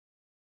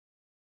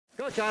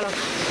Go, Shiloh.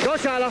 Go,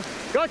 Shiloh.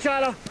 Go,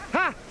 Shiloh.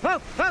 Ha!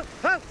 Ho! Ho!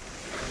 Ho!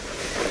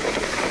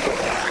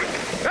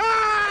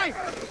 Hey!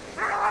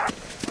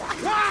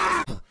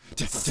 Ah!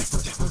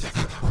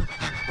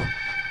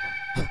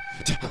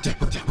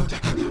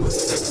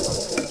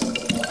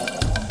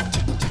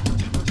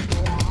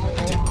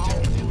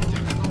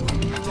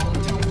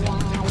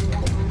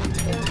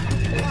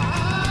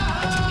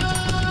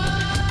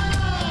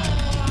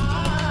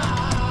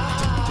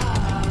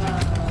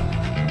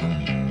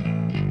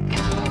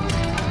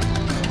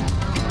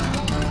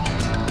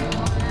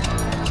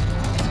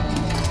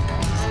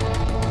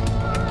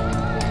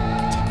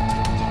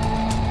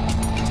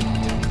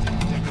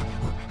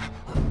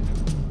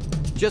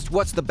 Just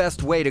what's the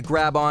best way to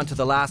grab on to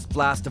the last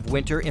blast of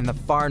winter in the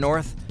far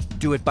north?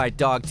 Do it by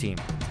dog team.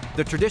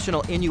 The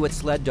traditional Inuit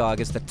sled dog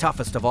is the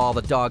toughest of all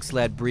the dog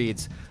sled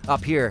breeds.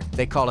 Up here,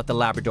 they call it the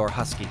Labrador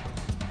Husky.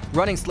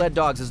 Running sled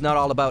dogs is not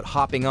all about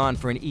hopping on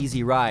for an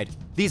easy ride.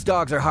 These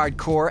dogs are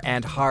hardcore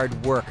and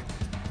hard work.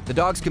 The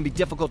dogs can be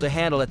difficult to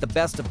handle at the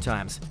best of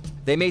times.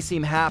 They may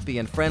seem happy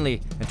and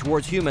friendly, and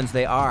towards humans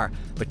they are,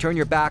 but turn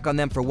your back on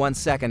them for 1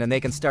 second and they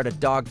can start a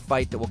dog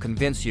fight that will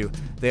convince you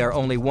they are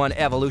only one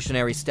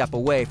evolutionary step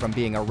away from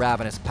being a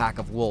ravenous pack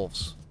of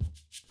wolves.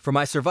 For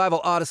my survival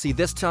odyssey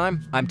this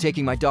time, I'm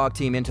taking my dog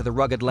team into the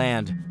rugged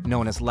land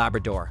known as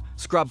Labrador.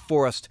 Scrub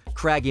forest,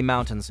 craggy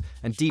mountains,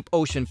 and deep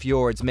ocean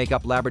fjords make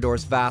up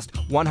Labrador's vast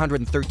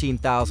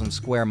 113,000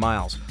 square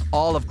miles.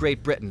 All of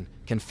Great Britain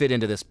can fit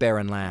into this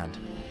barren land.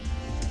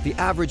 The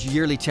average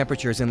yearly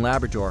temperatures in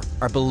Labrador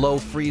are below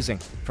freezing.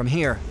 From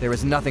here, there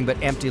is nothing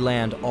but empty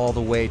land all the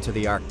way to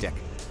the Arctic.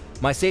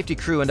 My safety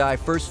crew and I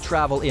first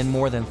travel in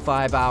more than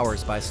 5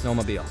 hours by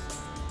snowmobile.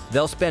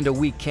 They'll spend a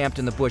week camped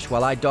in the bush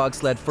while I dog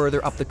sled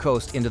further up the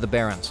coast into the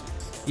Barrens.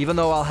 Even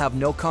though I'll have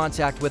no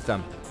contact with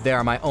them, they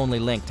are my only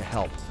link to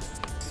help.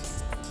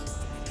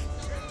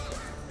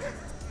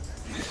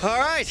 All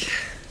right.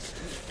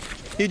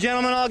 You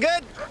gentlemen all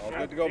good? All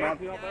good to go, man.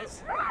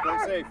 Stay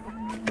safe.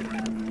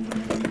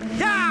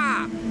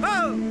 Yeah!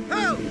 Ho!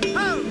 Ho!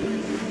 Ho!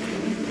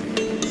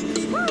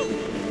 Woo!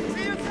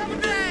 See you in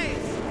 7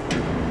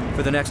 days!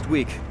 For the next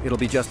week, it'll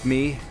be just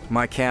me,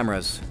 my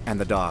cameras, and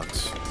the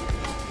dogs.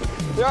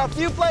 There are a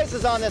few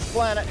places on this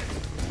planet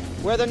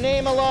where the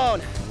name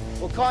alone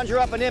will conjure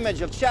up an image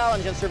of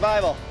challenge and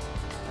survival.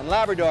 And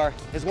Labrador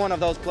is one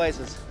of those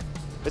places.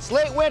 It's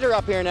late winter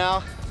up here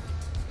now.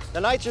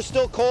 The nights are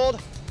still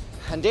cold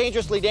and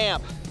dangerously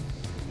damp.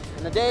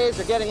 And the days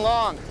are getting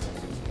long.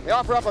 They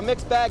offer up a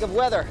mixed bag of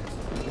weather.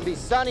 It can be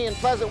sunny and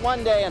pleasant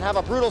one day and have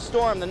a brutal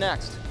storm the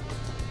next.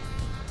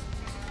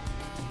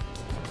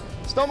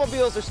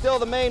 Snowmobiles are still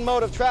the main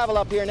mode of travel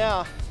up here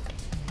now,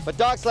 but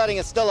dog sledding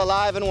is still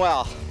alive and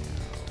well.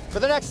 For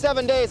the next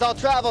 7 days, I'll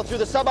travel through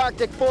the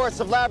subarctic forests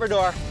of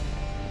Labrador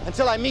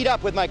until I meet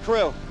up with my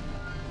crew.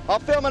 I'll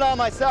film it all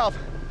myself,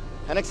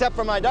 and except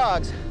for my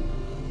dogs,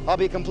 I'll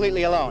be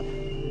completely alone.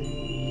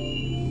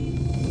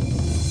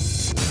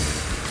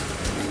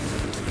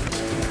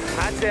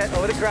 That's it,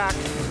 over the crack.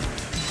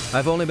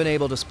 I've only been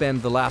able to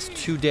spend the last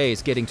 2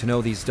 days getting to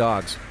know these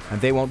dogs,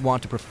 and they won't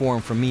want to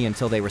perform for me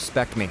until they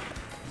respect me.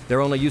 They're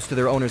only used to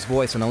their owner's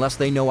voice, and unless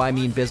they know I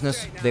mean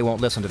business, they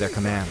won't listen to their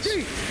commands.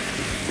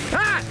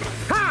 Ha!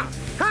 Ha!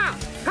 Ha!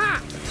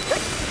 Ha!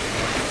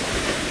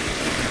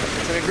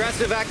 It's an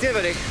aggressive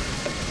activity.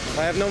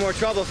 I have no more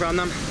trouble from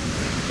them.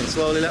 I can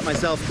slowly let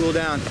myself cool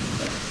down,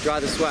 dry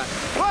the sweat.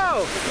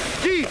 Whoa!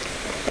 G!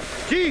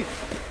 G!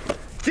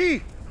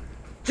 G!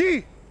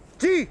 G!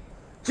 G!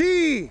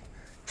 G!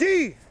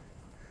 G!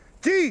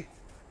 G!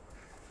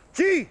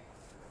 G!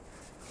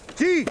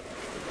 G!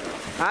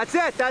 That's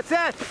it, that's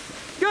it!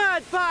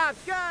 Good, Bob,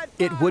 good, Bob.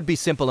 It would be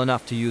simple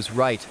enough to use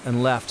right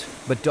and left,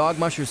 but dog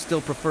mushers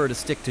still prefer to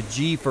stick to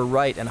G for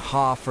right and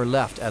ha for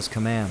left as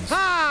commands.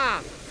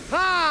 Ha!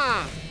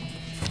 Ha!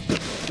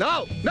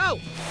 No, no!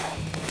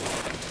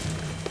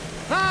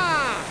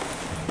 Ha!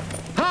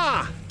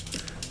 Ha!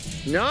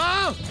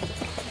 No!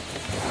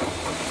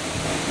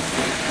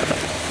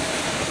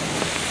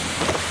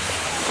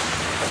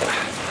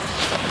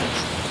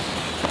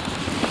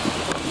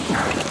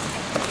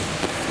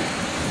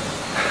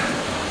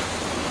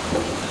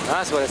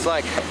 That's what it's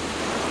like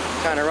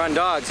trying to run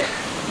dogs.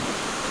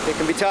 It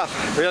can be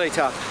tough, really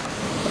tough.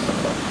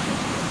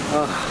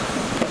 Oh,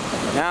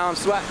 now I'm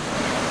sweating.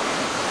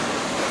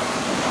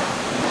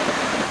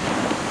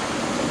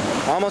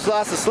 Almost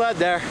lost the sled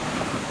there.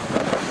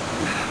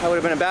 That would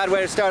have been a bad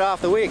way to start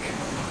off the week.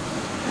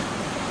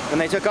 When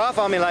they took off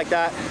on me like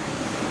that,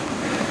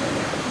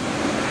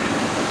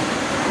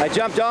 I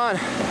jumped on,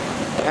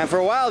 and for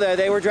a while there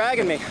they were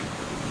dragging me.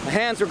 My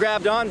hands were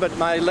grabbed on, but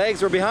my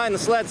legs were behind the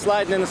sled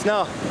sliding in the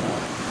snow.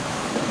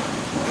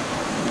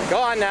 Go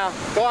on now,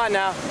 go on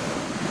now.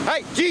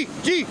 Hey, G,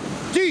 G,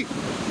 G,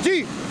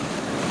 G,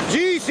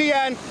 G,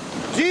 CN,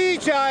 G,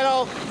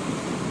 Chilo.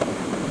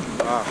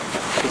 Oh,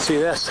 you can see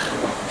this.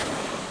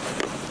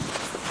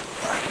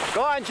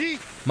 Go on, G.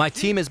 My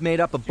team is made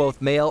up of both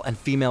male and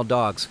female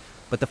dogs,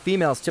 but the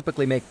females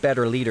typically make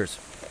better leaders.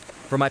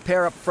 For my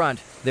pair up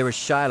front, there is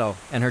Shiloh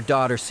and her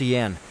daughter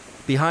CN.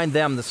 Behind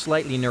them, the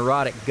slightly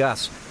neurotic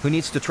Gus, who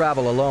needs to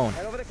travel alone,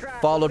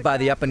 followed by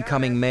the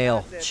up-and-coming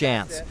male,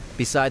 Chance,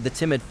 beside the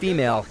timid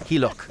female,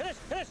 Hilok.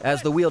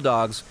 As the wheel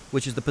dogs,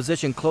 which is the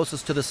position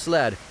closest to the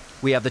sled,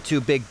 we have the two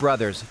big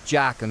brothers,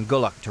 Jack and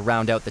Gulak, to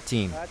round out the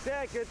team. That's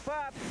it, good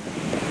pop.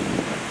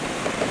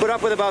 Put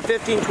up with about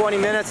 15-20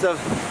 minutes of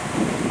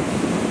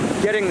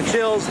getting the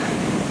chills,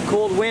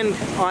 cold wind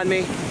on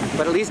me,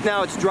 but at least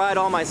now it's dried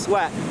all my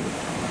sweat.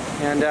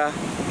 And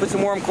put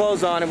some warm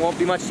clothes on, it won't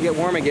be much to get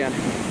warm again.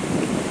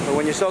 But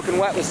when you're soaking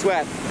wet with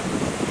sweat,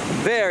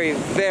 very,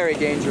 very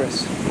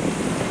dangerous.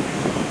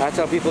 That's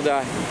how people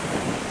die.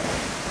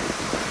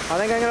 I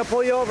think I'm gonna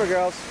pull you over,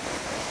 girls.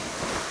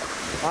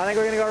 I think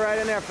we're gonna go right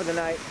in there for the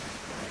night.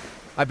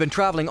 I've been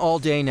traveling all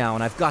day now,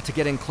 and I've got to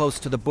get in close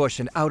to the bush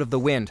and out of the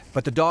wind,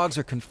 but the dogs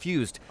are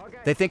confused.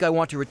 They think I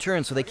want to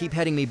return, so they keep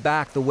heading me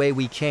back the way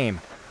we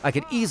came. I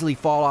could easily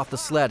fall off the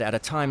sled at a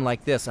time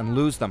like this and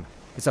lose them.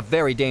 It's a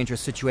very dangerous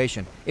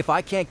situation. If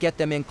I can't get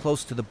them in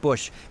close to the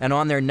bush and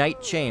on their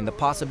night chain, the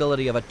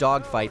possibility of a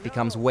dogfight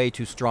becomes way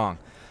too strong.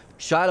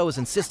 Shiloh is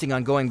insisting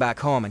on going back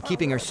home, and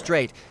keeping her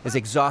straight is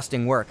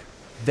exhausting work.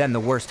 Then the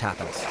worst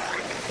happens.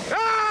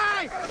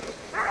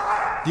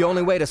 The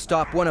only way to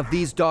stop one of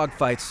these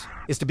dogfights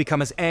is to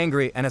become as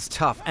angry and as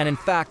tough, and in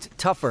fact,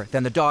 tougher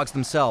than the dogs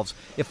themselves.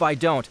 If I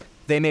don't,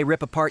 they may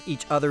rip apart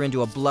each other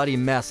into a bloody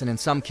mess, and in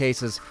some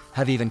cases,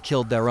 have even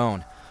killed their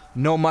own.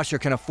 No musher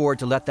can afford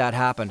to let that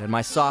happen, and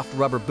my soft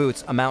rubber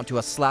boots amount to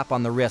a slap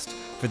on the wrist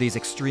for these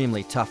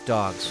extremely tough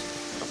dogs.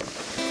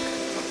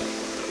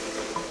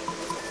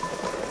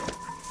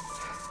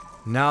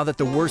 Now that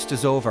the worst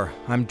is over,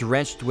 I'm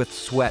drenched with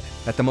sweat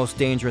at the most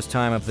dangerous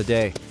time of the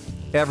day.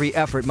 Every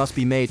effort must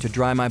be made to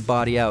dry my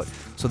body out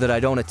so that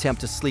I don't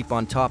attempt to sleep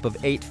on top of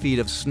 8 feet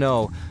of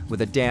snow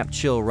with a damp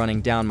chill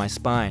running down my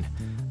spine.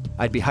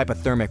 I'd be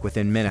hypothermic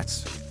within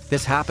minutes.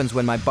 This happens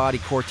when my body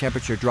core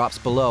temperature drops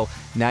below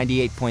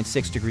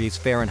 98.6 degrees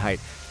Fahrenheit,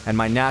 and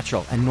my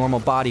natural and normal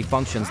body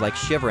functions like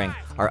shivering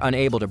are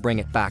unable to bring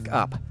it back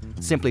up.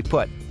 Simply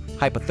put,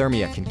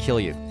 hypothermia can kill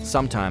you,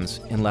 sometimes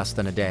in less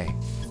than a day.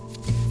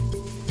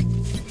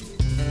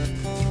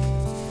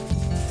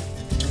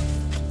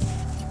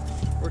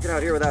 Working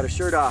out here without a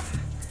shirt off.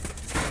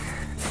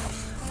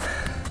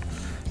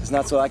 It's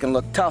not so I can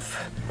look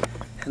tough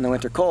in the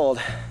winter cold.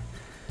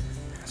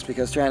 It's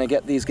because trying to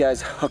get these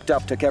guys hooked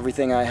up took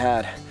everything I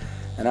had,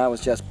 and I was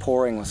just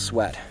pouring with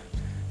sweat.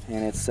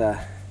 And it's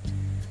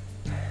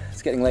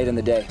getting late in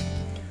the day,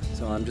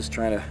 so I'm just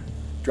trying to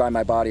dry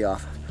my body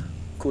off,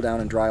 cool down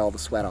and dry all the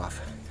sweat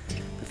off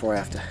before I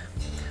have to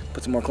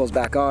put some more clothes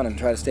back on and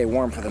try to stay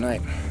warm for the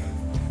night.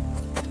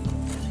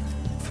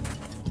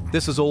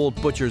 This is old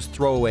butcher's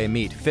throwaway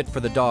meat, fit for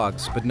the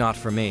dogs, but not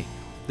for me.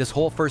 This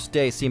whole first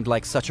day seemed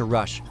like such a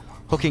rush.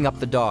 Hooking up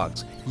the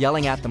dogs,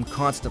 yelling at them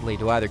constantly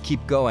to either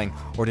keep going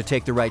or to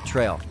take the right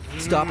trail,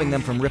 stopping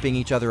them from ripping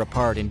each other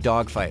apart in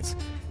dogfights.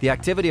 The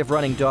activity of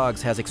running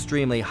dogs has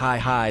extremely high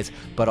highs,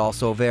 but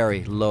also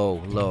very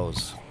low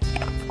lows.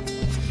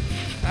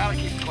 I'll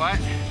keep it quiet.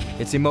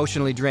 It's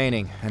emotionally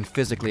draining and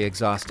physically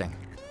exhausting.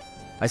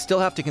 I still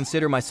have to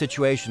consider my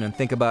situation and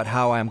think about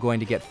how I am going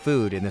to get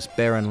food in this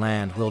barren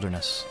land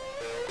wilderness.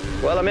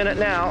 Well, I'm in it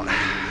now,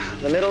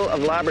 the middle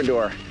of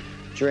Labrador,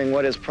 during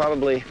what is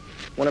probably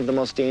one of the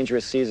most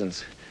dangerous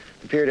seasons.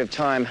 The period of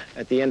time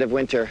at the end of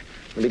winter,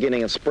 the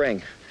beginning of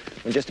spring,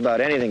 when just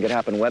about anything could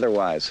happen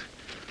weather-wise.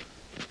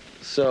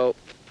 So,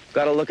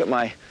 got to look at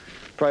my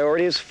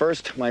priorities.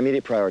 First, my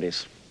immediate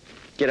priorities.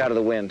 Get out of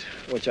the wind,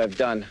 which I've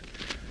done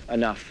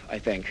enough, I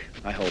think,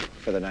 I hope,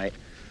 for the night.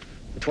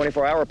 The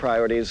 24-hour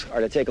priorities are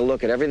to take a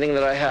look at everything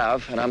that I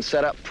have, and I'm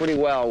set up pretty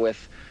well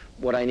with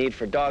what I need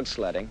for dog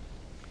sledding,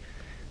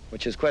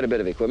 which is quite a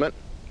bit of equipment,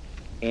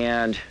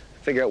 and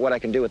figure out what I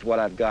can do with what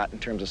I've got in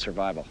terms of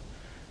survival.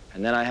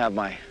 And then I have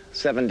my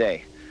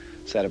 7-day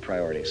set of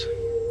priorities.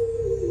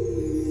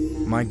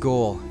 My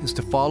goal is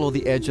to follow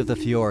the edge of the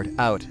fjord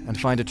out and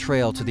find a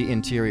trail to the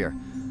interior.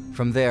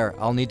 From there,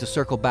 I'll need to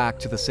circle back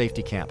to the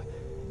safety camp.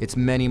 It's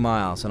many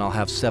miles, and I'll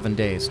have 7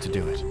 days to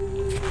do it.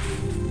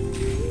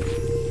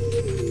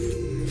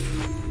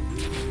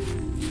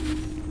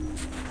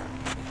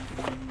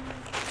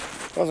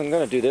 I wasn't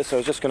going to do this, I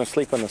was just going to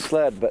sleep on the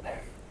sled, but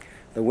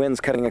the wind's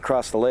cutting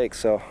across the lake,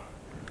 so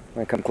I'm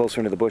going to come closer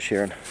into the bush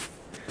here and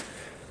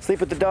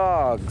sleep with the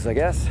dogs, I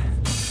guess.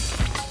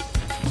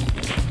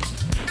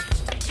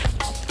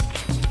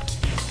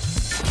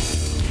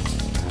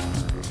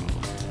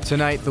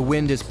 Tonight, the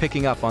wind is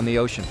picking up on the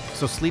ocean,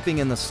 so sleeping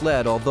in the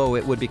sled, although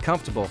it would be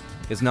comfortable,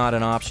 is not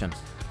an option.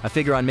 I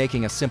figure on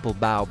making a simple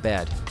bough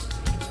bed.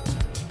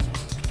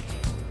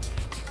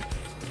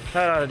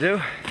 That ought to do.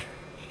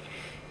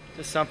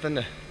 Just something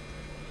to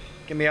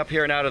get me up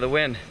here and out of the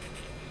wind.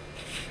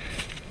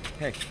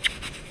 Hey. Come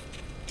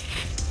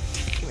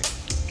here.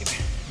 Come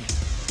here.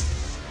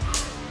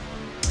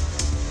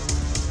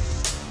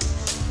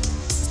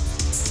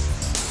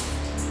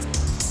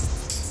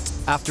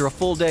 After a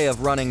full day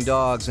of running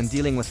dogs and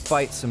dealing with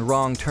fights and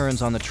wrong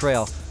turns on the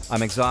trail,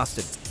 I'm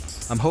exhausted.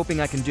 I'm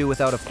hoping I can do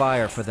without a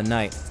fire for the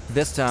night.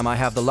 This time I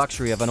have the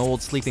luxury of an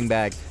old sleeping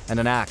bag and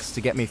an axe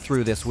to get me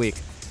through this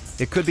week.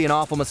 It could be an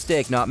awful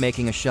mistake not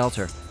making a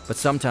shelter, but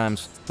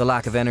sometimes the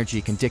lack of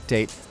energy can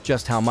dictate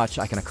just how much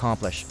I can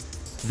accomplish.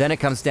 Then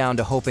it comes down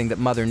to hoping that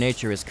Mother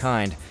Nature is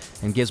kind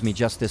and gives me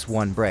just this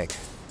one break.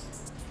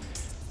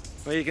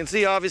 Well, you can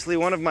see obviously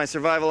one of my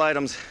survival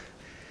items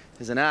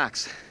is an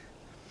axe.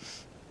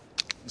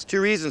 There's two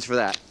reasons for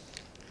that.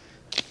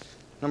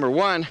 Number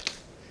one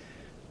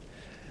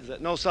is that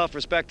no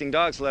self-respecting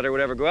dog sledder would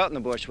ever go out in the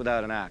bush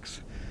without an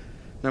axe.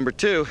 Number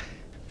two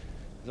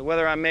is that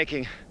whether I'm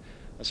making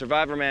a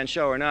Survivorman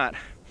show or not,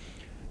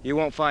 you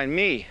won't find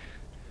me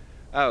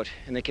out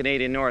in the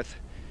Canadian North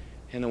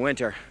in the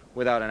winter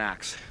without an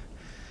axe.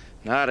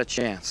 Not a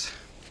chance.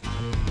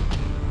 I'm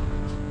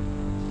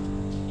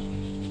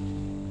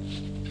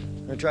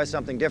gonna try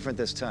something different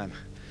this time.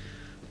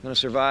 I'm gonna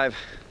survive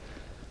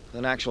with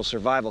an actual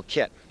survival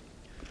kit.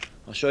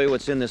 I'll show you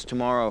what's in this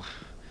tomorrow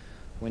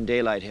when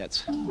daylight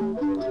hits. Well,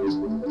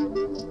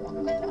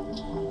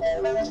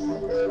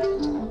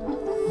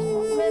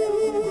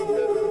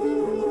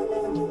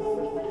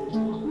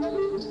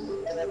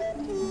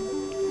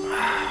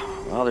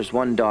 there's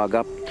one dog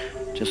up,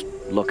 just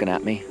looking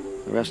at me.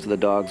 The rest of the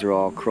dogs are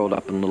all curled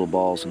up in little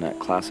balls in that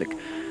classic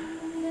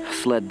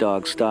sled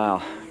dog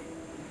style.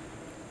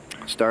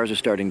 Stars are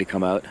starting to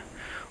come out,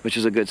 which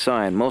is a good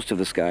sign. Most of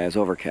the sky is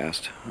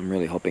overcast. I'm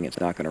really hoping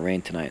it's not going to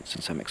rain tonight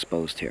since I'm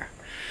exposed here.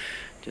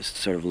 Just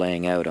sort of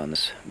laying out on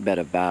this bed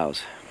of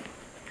boughs.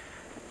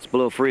 It's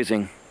below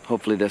freezing.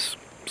 Hopefully this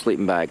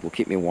sleeping bag will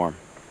keep me warm.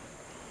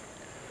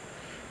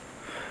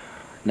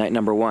 Night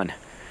number 1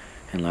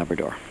 in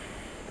Labrador.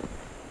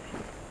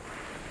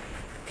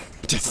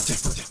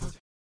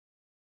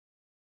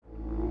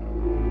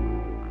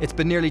 It's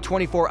been nearly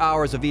 24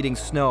 hours of eating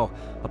snow.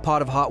 A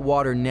pot of hot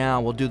water now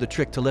will do the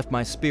trick to lift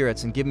my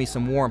spirits and give me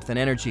some warmth and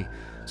energy,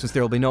 since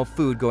there will be no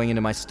food going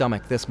into my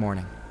stomach this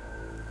morning.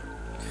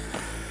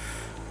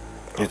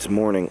 It's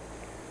morning,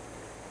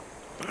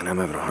 and I'm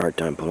having a hard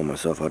time pulling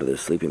myself out of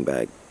this sleeping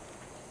bag.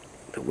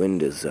 The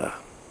wind is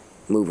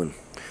moving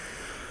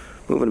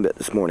a bit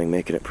this morning,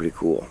 making it pretty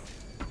cool.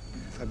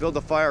 If I build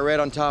the fire right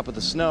on top of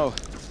the snow,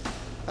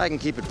 I can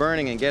keep it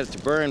burning and get it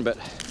to burn, but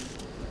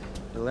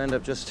it'll end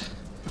up just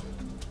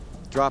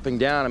dropping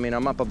down. I mean,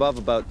 I'm up above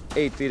about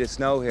 8 feet of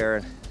snow here,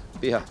 and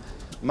it'll be a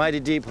mighty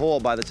deep hole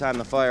by the time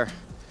the fire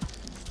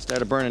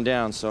started burning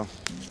down, so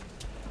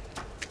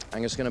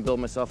I'm just gonna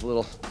build myself a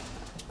little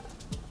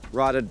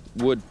rotted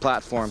wood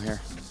platform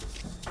here.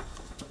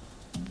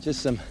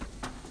 Just some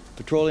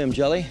petroleum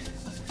jelly.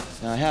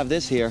 Now I have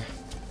this here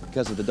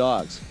because of the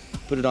dogs.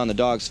 Put it on the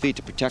dogs' feet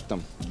to protect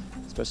them,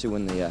 especially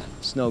when the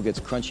snow gets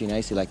crunchy and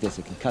icy like this.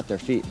 It can cut their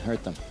feet and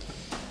hurt them.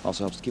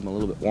 Also helps keep them a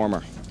little bit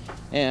warmer.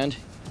 And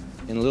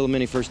in a little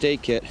mini first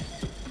aid kit,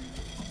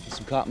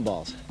 some cotton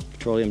balls,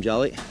 petroleum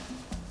jelly,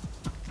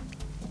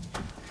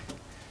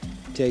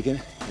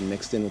 taken and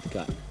mixed in with the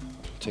cotton.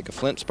 Take a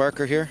flint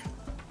sparker here.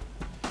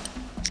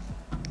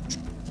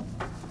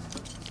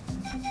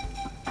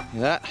 See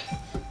that?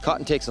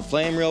 Cotton takes the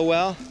flame real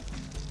well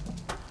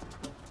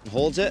and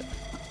holds it.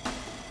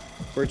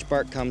 Birch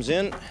bark comes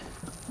in, and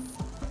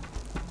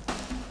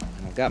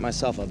I've got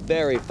myself a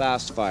very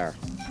fast fire.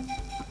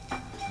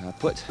 And I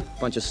put a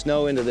bunch of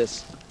snow into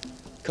this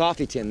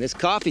coffee tin. This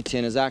coffee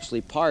tin is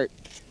actually part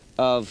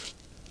of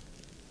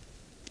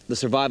the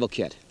survival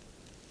kit.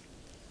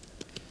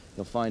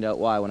 You'll find out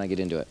why when I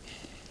get into it.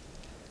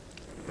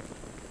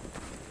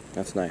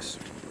 That's nice.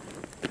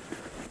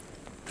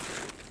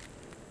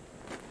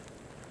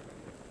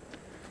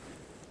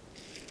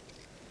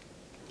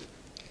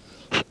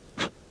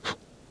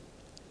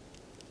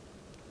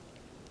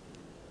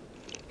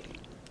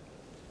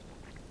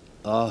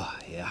 Oh,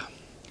 yeah.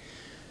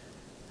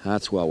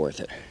 That's well worth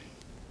it.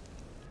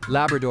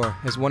 Labrador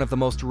is one of the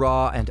most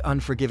raw and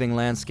unforgiving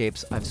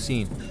landscapes I've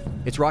seen.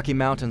 Its rocky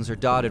mountains are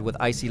dotted with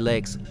icy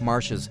lakes,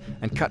 marshes,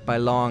 and cut by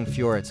long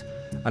fjords,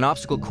 an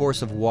obstacle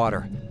course of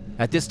water.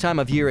 At this time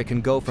of year, it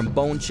can go from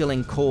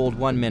bone-chilling cold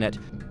one minute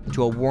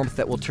to a warmth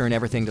that will turn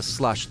everything to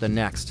slush the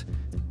next.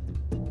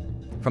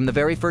 From the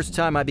very first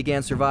time I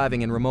began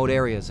surviving in remote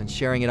areas and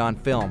sharing it on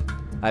film,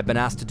 I've been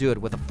asked to do it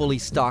with a fully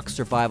stocked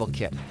survival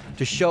kit,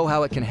 to show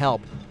how it can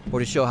help, or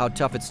to show how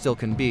tough it still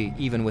can be,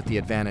 even with the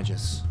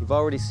advantages. You've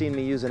already seen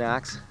me use an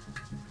axe.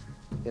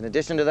 In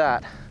addition to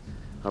that,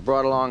 I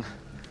brought along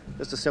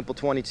just a simple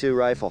 .22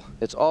 rifle.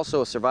 It's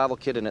also a survival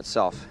kit in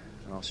itself,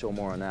 and I'll show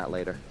more on that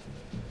later.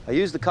 I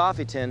use the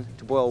coffee tin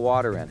to boil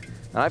water in,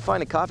 and I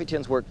find that coffee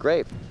tins work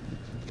great.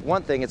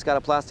 One thing, it's got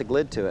a plastic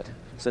lid to it.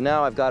 So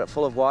now I've got it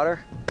full of water,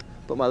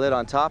 put my lid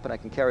on top, and I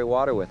can carry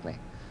water with me.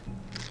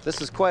 This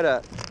is quite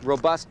a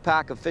robust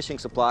pack of fishing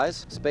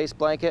supplies. Space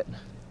blanket,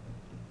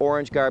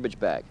 orange garbage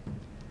bag.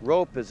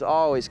 Rope is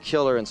always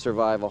killer in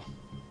survival.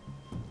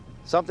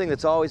 Something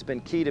that's always been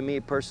key to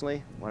me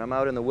personally when I'm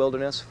out in the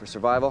wilderness for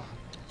survival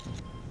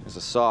is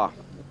a saw.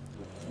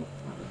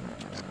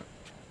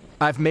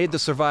 I've made the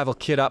survival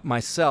kit up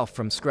myself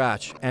from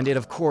scratch, and it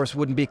of course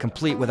wouldn't be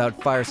complete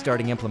without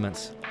fire-starting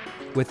implements.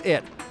 With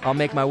it, I'll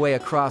make my way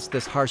across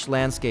this harsh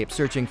landscape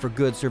searching for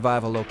good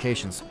survival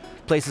locations,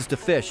 places to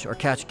fish or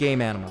catch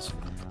game animals.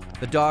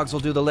 The dogs will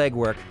do the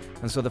legwork,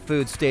 and so the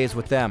food stays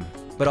with them.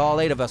 But all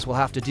 8 of us will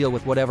have to deal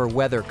with whatever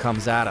weather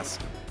comes at us.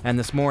 And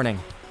this morning,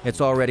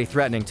 it's already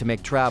threatening to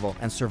make travel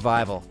and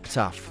survival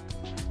tough.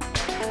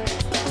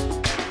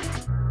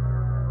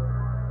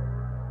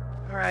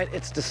 All right,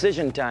 it's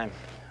decision time.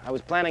 I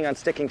was planning on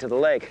sticking to the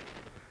lake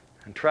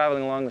and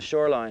traveling along the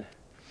shoreline.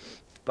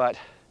 But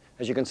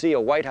as you can see, a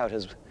whiteout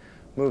has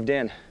moved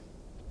in.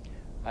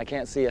 I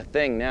can't see a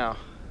thing now.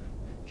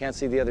 Can't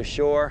see the other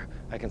shore.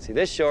 I can see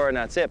this shore and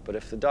that's it. But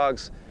if the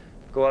dogs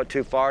go out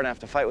too far and I have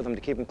to fight with them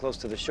to keep them close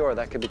to the shore,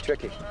 that could be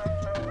tricky.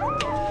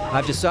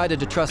 I've decided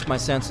to trust my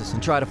senses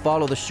and try to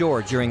follow the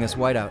shore during this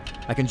whiteout.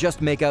 I can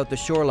just make out the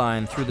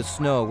shoreline through the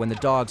snow when the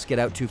dogs get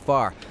out too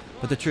far.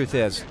 But the truth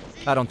is,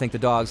 I don't think the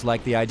dogs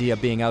like the idea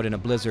of being out in a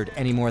blizzard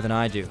any more than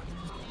I do.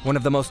 One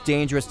of the most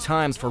dangerous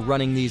times for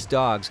running these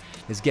dogs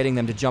is getting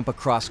them to jump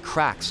across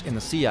cracks in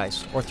the sea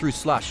ice or through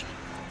slush.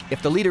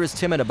 If the leader is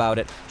timid about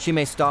it, she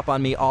may stop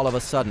on me all of a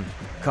sudden,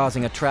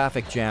 causing a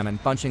traffic jam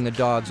and bunching the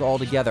dogs all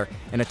together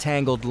in a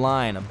tangled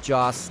line of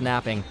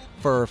jaw-snapping,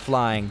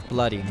 fur-flying,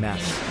 bloody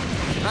mess.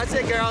 That's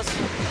it, girls.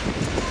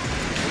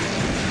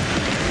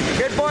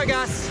 Good boy,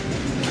 Gus.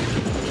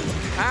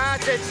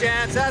 That's it,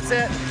 Chance, that's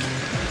it.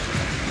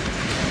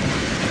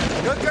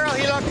 Good girl,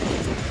 Helok.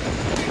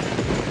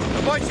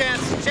 Good boy,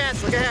 Chance.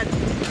 Chance, look ahead.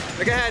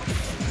 Look ahead.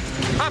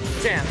 Up,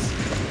 Chance.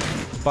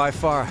 By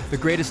far, the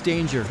greatest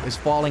danger is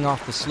falling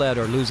off the sled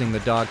or losing the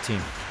dog team.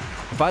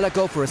 If I let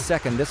go for a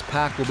second, this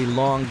pack will be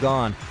long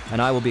gone,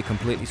 and I will be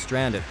completely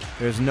stranded.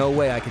 There's no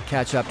way I could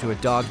catch up to a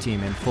dog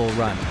team in full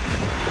run.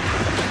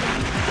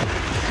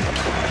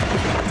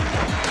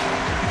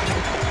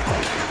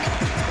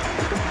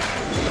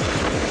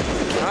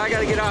 I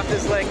gotta get off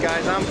this lake,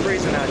 guys. I'm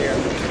freezing out here.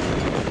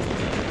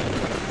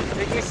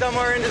 Take me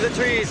somewhere into the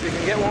trees. We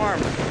can get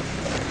warm.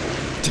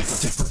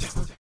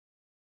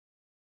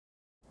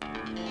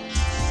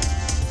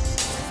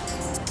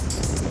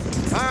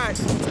 All right.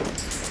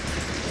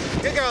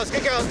 Good girls,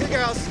 good girls, good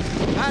girls.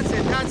 That's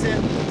it, that's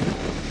it.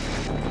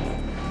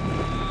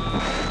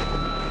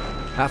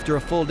 After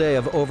a full day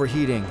of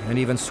overheating and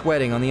even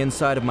sweating on the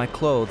inside of my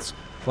clothes,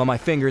 while my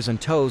fingers and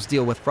toes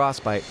deal with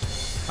frostbite,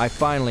 I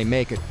finally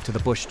make it to the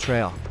bush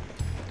trail.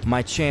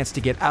 My chance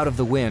to get out of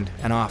the wind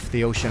and off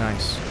the ocean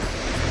ice.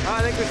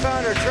 I think we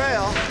found our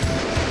trail.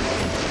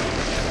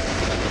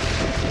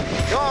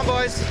 Go on,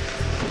 boys.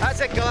 That's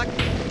it, Gullick.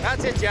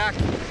 That's it, Jack.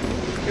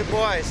 Good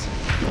boys.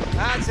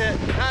 That's it,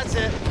 that's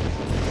it.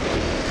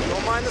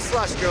 Don't mind the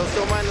slush, girls,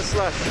 don't mind the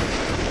slush.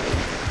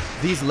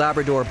 These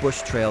Labrador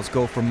bush trails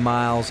go for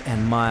miles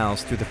and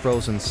miles through the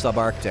frozen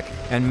subarctic,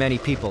 and many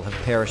people have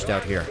perished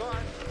out here.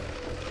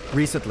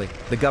 Recently,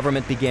 the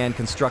government began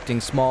constructing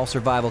small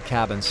survival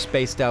cabins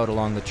spaced out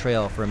along the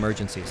trail for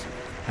emergencies.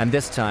 And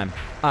this time,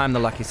 I'm the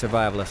lucky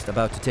survivalist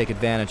about to take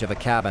advantage of a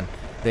cabin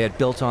they had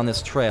built on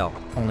this trail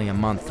only a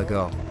month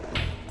ago.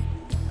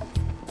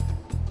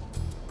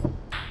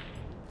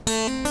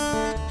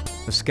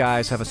 The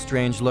skies have a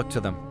strange look to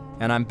them,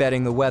 and I'm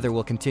betting the weather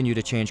will continue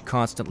to change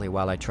constantly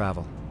while I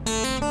travel.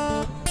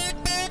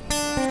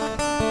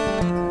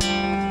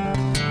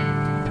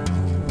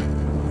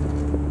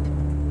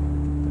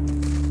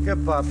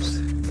 Good pups.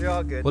 They're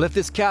all good. Well, if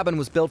this cabin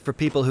was built for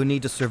people who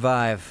need to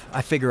survive,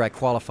 I figure I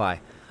qualify.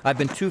 I've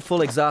been 2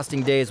 full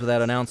exhausting days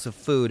without an ounce of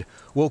food,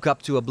 woke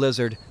up to a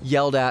blizzard,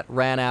 yelled at,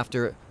 ran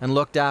after, and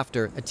looked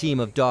after a team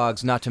of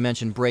dogs, not to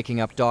mention breaking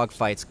up dog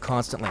fights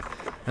constantly.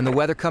 And the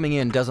weather coming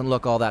in doesn't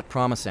look all that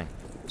promising.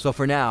 So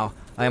for now,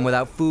 I am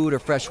without food or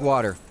fresh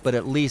water, but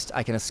at least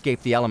I can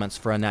escape the elements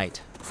for a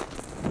night.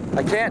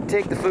 I can't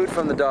take the food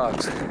from the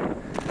dogs.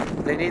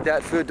 They need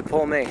that food to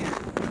pull me.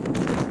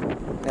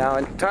 Now,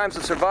 in times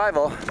of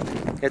survival,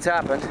 it's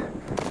happened.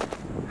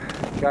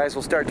 Guys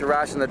will start to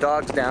ration the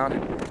dogs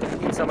down,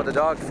 eat some of the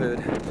dog food.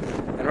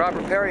 And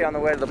Robert Perry, on the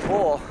way to the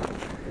pole,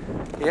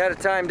 he had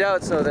it timed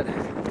out so that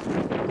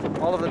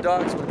all of the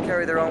dogs would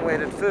carry their own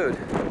weighted food.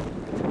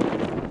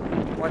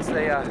 Once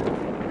they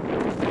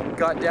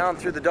got down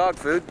through the dog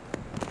food,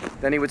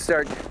 then he would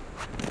start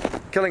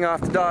killing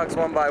off the dogs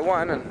one by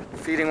one and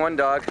feeding one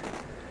dog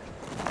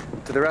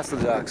to the rest of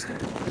the dogs.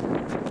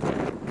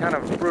 Kind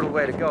of a brutal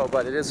way to go,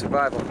 but it is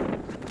survival.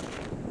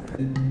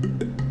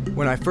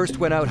 When I first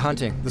went out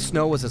hunting, the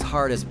snow was as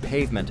hard as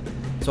pavement,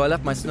 so I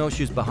left my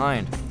snowshoes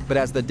behind. But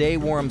as the day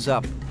warms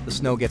up, the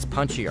snow gets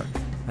punchier,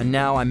 and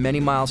now I'm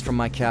many miles from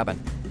my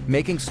cabin.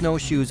 Making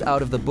snowshoes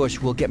out of the bush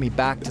will get me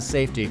back to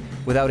safety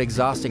without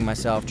exhausting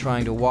myself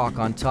trying to walk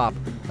on top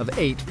of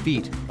 8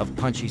 feet of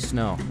punchy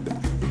snow.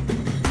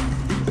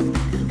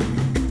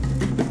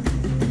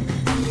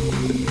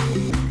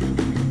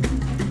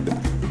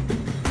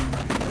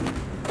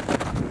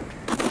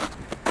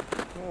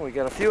 Oh, we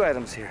got a few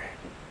items here.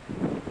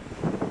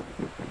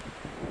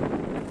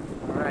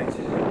 All right.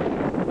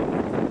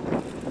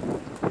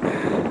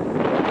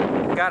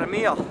 Got a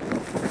meal.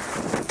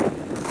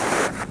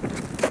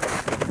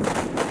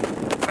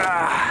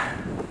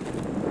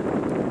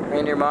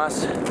 Reindeer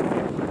moss,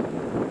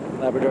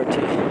 Labrador T.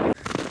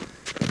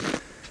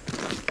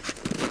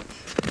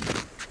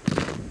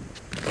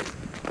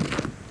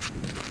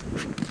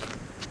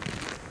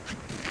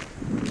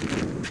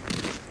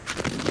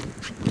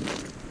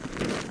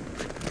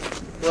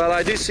 Well,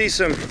 I do see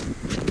some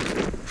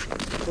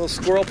little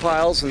squirrel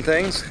piles and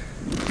things.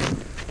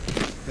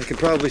 I could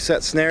probably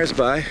set snares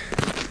by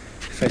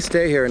if I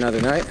stay here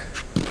another night.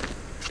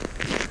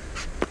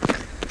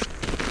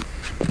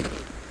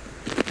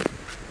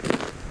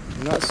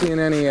 I'm not seeing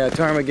any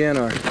ptarmigan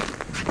or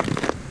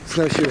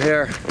snowshoe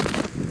hare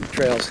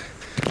trails.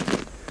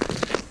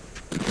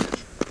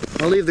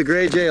 I'll leave the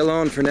gray jay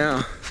alone for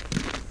now.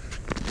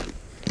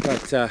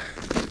 But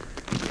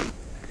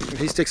if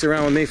he sticks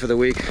around with me for the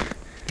week,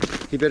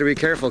 he better be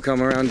careful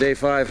come around day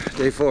 5,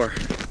 day 4.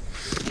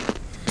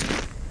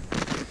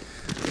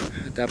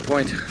 At that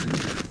point,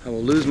 I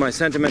will lose my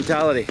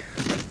sentimentality.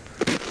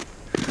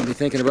 I'll be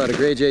thinking about a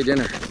gray jay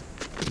dinner.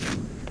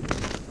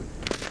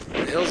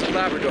 The hills of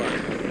Labrador.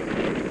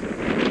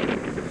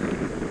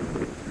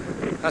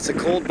 That's a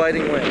cold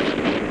biting wind.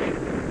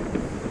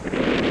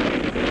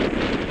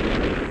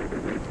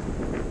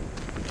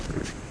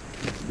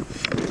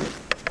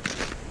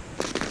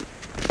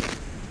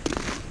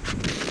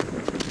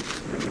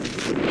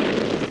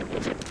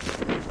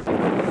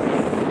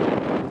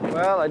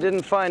 Well, I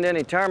didn't find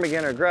any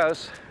ptarmigan or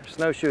grouse or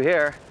snowshoe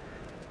hare,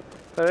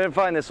 but I did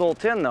find this old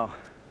tin though.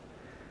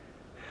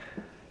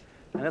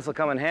 And this will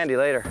come in handy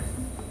later.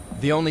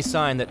 The only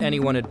sign that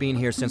anyone had been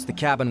here since the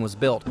cabin was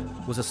built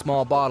was a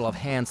small bottle of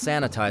hand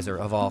sanitizer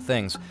of all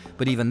things,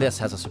 but even this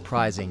has a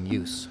surprising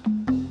use.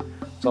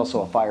 It's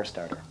also a fire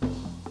starter.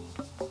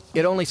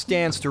 It only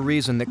stands to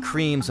reason that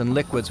creams and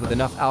liquids with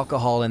enough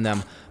alcohol in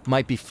them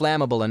might be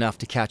flammable enough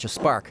to catch a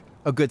spark,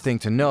 a good thing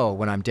to know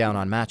when I'm down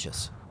on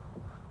matches.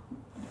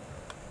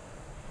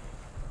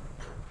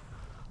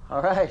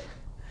 All right,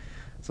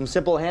 some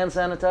simple hand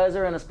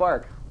sanitizer and a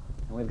spark,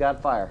 and we've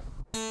got fire.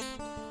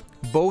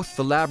 Both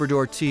the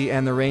Labrador tea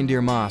and the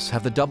reindeer moss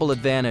have the double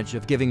advantage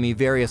of giving me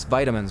various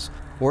vitamins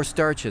or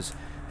starches,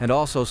 and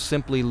also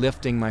simply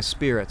lifting my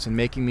spirits and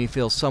making me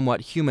feel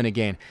somewhat human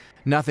again.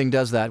 Nothing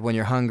does that when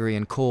you're hungry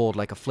and cold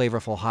like a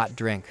flavorful hot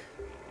drink.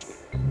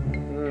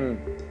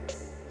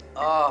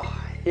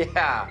 Oh,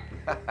 yeah.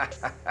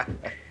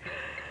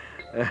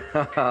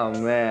 Oh,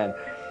 man.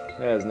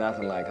 There's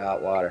nothing like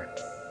hot water.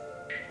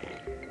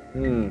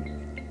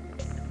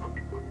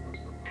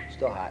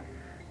 Still hot.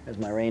 There's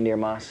my reindeer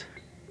moss.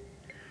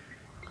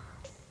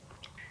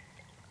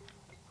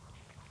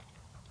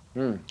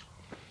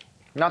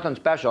 Nothing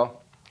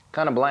special.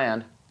 Kind of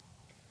bland.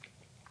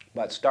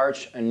 But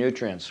starch and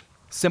nutrients.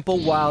 Simple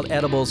wild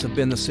edibles have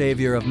been the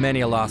savior of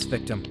many a lost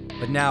victim,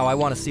 but now I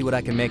want to see what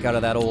I can make out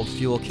of that old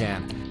fuel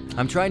can.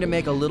 I'm trying to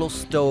make a little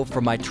stove for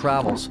my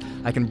travels.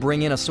 I can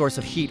bring in a source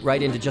of heat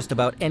right into just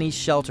about any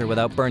shelter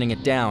without burning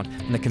it down,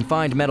 and the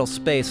confined metal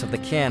space of the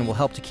can will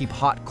help to keep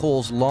hot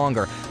coals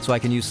longer, so I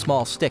can use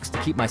small sticks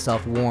to keep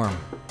myself warm.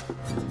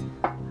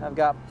 I've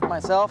got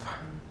myself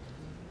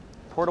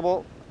a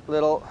portable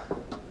little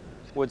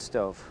wood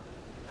stove.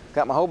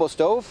 Got my hobo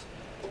stove.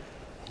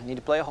 I need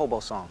to play a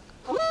hobo song.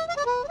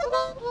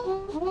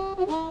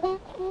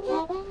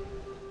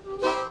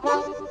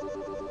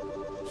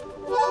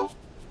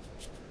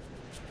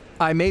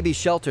 I may be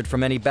sheltered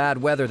from any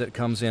bad weather that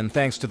comes in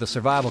thanks to the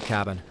survival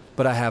cabin,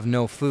 but I have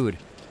no food.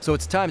 So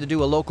it's time to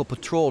do a local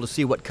patrol to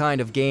see what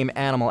kind of game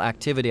animal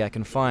activity I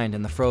can find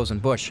in the frozen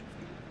bush.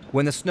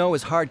 When the snow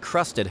is hard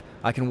crusted,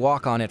 I can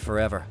walk on it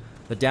forever.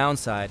 The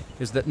downside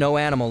is that no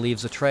animal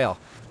leaves a trail.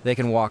 They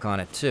can walk on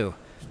it too.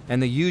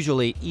 And the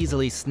usually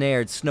easily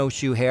snared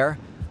snowshoe hare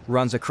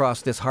runs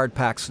across this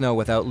hard-packed snow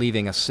without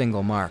leaving a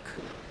single mark.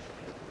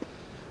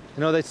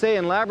 You know, they say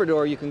in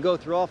Labrador you can go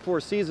through all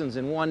 4 seasons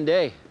in one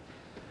day.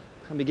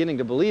 I'm beginning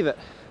to believe it.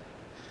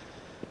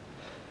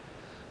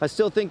 I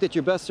still think that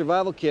your best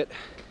survival kit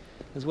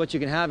is what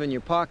you can have in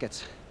your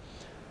pockets.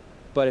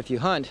 But if you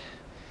hunt,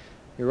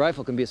 your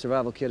rifle can be a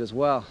survival kit as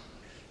well.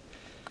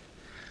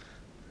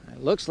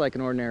 It looks like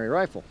an ordinary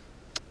rifle,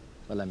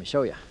 but let me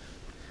show you.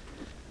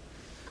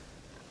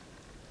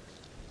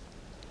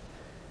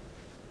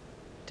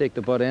 Take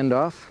the butt end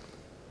off.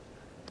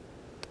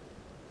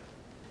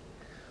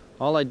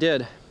 All I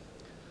did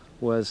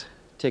was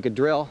take a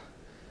drill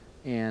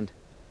and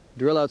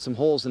drill out some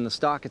holes in the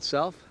stock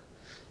itself.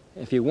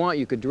 If you want,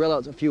 you could drill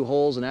out a few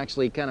holes and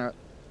actually kind of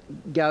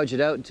gouge it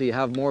out until you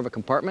have more of a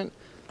compartment.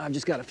 I've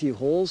just got a few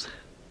holes.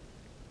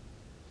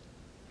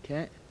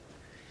 Okay.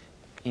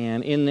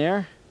 And in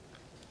there,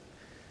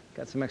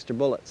 got some extra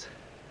bullets.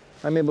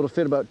 I'm able to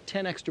fit about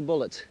 10 extra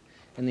bullets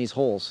in these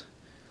holes,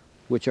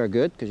 which are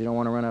good because you don't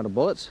want to run out of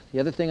bullets. The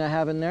other thing I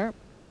have in there,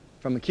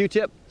 from a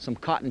Q-tip, some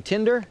cotton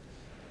tinder,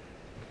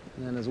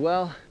 and then as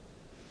well, a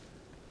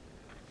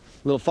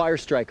little fire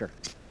striker.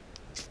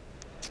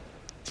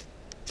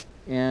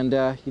 And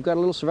you've got a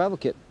little survival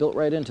kit built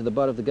right into the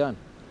butt of the gun.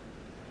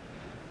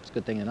 It's a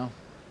good thing to know.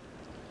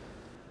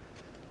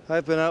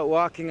 I've been out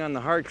walking on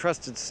the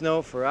hard-crusted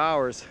snow for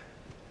hours,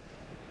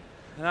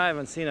 and I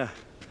haven't seen a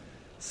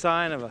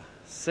sign of a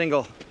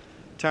single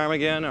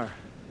ptarmigan or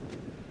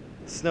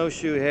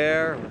snowshoe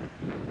hare,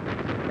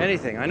 or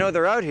anything. I know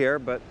they're out here,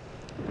 but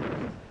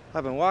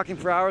I've been walking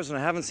for hours and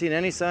I haven't seen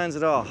any signs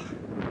at all.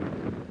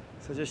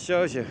 So it just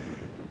shows you.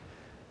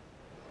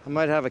 I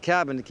might have a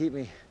cabin to keep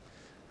me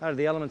out of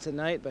the elements at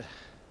night, but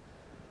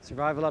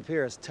survival up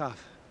here is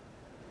tough.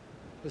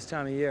 This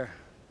time of year,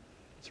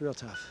 it's real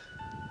tough.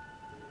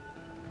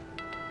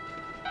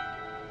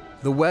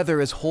 The weather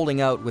is holding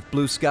out with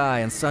blue sky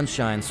and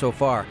sunshine so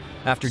far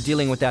after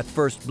dealing with that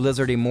first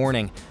blizzardy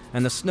morning,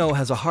 and the snow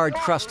has a hard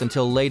crust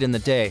until late in the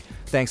day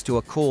thanks to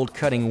a cold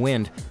cutting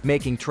wind,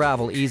 making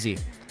travel easy.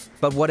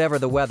 But whatever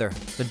the weather,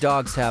 the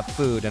dogs have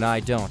food and I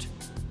don't,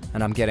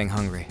 and I'm getting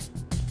hungry.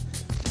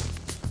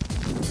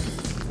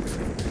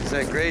 Is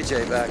that Gray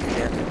Jay back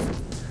again?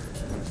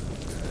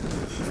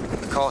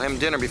 Call him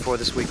dinner before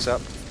this week's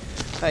up.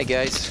 Hi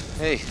guys.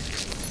 Hey.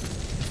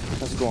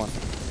 How's it going?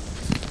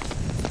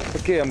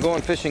 Okay, I'm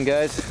going fishing,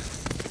 guys.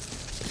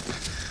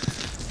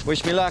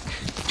 Wish me luck.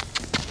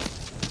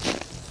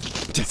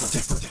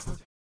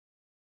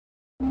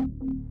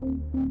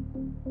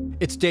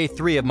 It's day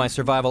 3 of my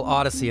survival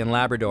odyssey in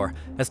Labrador.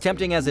 As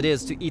tempting as it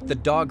is to eat the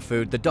dog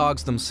food, the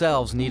dogs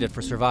themselves need it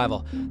for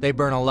survival. They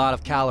burn a lot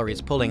of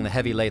calories pulling the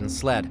heavy-laden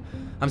sled.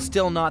 I'm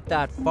still not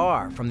that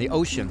far from the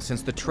ocean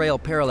since the trail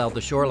paralleled the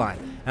shoreline,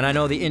 and I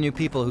know the Innu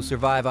people who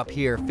survive up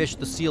here fish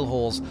the seal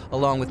holes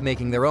along with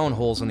making their own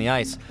holes in the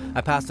ice.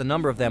 I passed a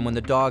number of them when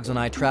the dogs and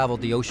I traveled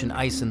the ocean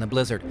ice in the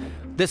blizzard.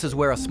 This is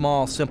where a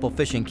small, simple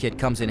fishing kit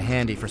comes in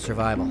handy for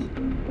survival.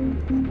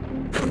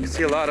 You can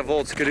see a lot of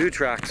old skidoo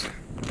tracks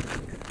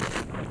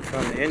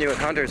from the Inuit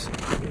hunters.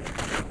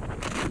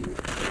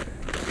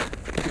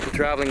 People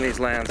traveling these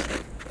lands,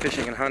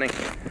 fishing and hunting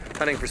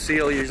for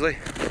seal usually.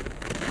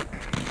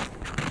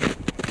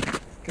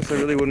 Guess I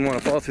really wouldn't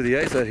want to fall through the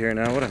ice out here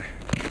now, would I?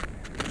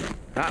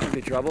 That would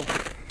be trouble.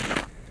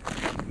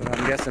 But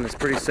I'm guessing it's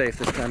pretty safe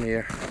this time of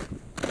year.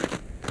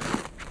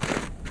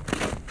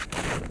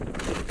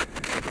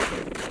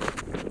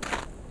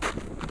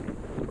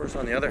 Of course,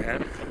 on the other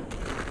hand,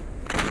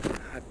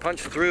 I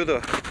punched through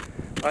the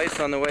ice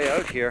on the way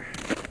out here.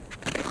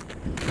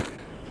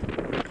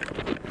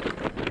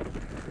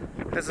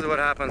 This is what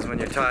happens when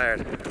you're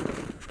tired.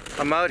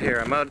 I'm out here,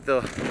 I'm out at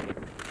the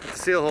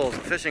seal holes,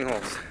 the fishing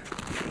holes.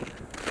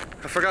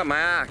 I forgot my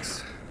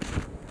axe.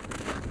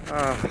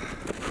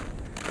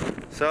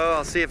 So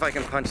I'll see if I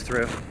can punch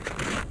through.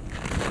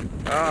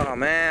 Oh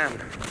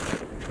man,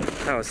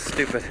 that was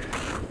stupid.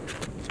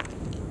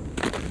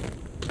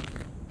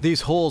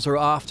 These holes are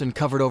often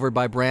covered over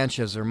by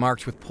branches or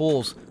marked with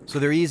poles, so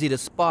they're easy to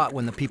spot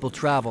when the people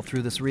travel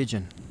through this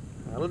region.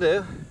 That'll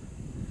do.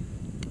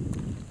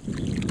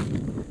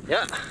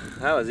 Yeah,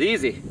 that was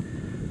easy.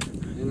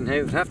 I didn't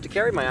even have to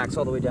carry my axe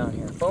all the way down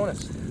here.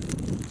 Bonus.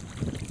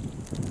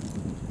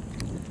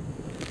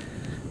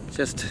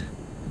 Just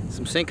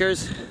some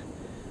sinkers,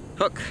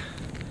 hook,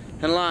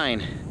 and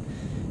line.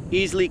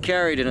 Easily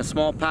carried in a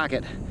small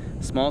packet.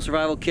 Small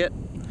survival kit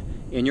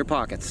in your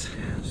pockets.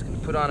 Just gonna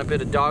put on a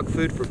bit of dog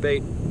food for bait,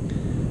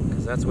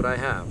 because that's what I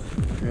have.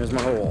 Here's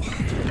my hole.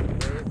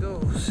 There it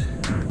goes.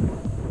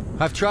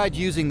 I've tried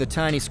using the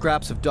tiny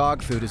scraps of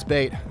dog food as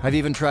bait. I've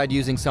even tried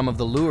using some of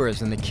the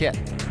lures in the kit.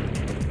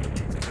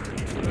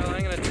 Well,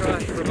 I'm gonna try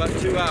for about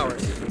 2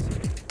 hours.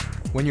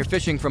 When you're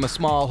fishing from a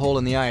small hole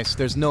in the ice,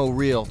 there's no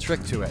real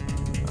trick to it.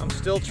 I'm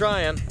still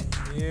trying.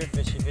 Here,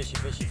 fishy, fishy,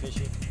 fishy,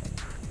 fishy.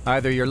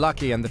 Either you're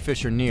lucky and the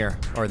fish are near,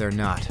 or they're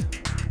not.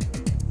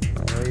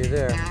 Oh, you're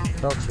there,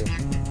 felt you.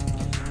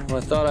 Well,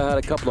 I thought I had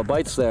a couple of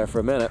bites there for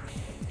a minute.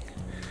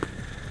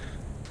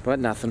 But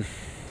nothing.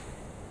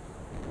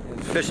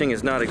 Fishing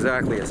is not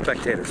exactly a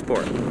spectator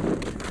sport.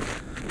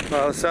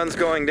 Well, the sun's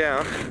going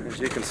down, as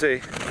you can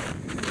see.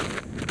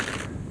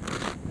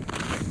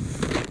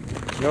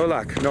 No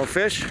luck, no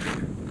fish,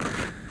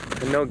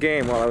 and no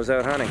game while I was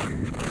out hunting.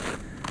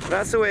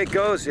 That's the way it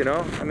goes, you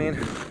know. I mean,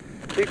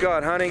 you go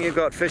out hunting, you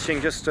go out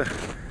fishing just to,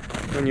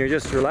 when you're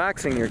just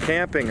relaxing, you're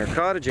camping or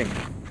cottaging,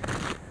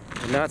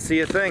 and not see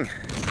a thing.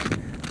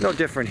 No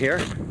different here.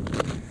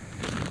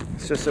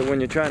 It's just that when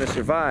you're trying to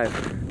survive,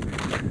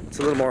 it's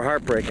a little more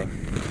heartbreaking.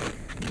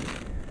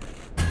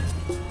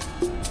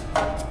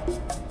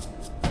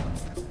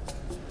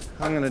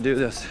 I'm gonna do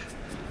this.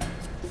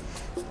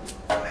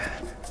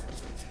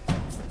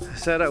 I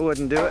said I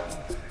wouldn't do it,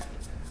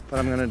 but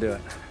I'm gonna do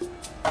it.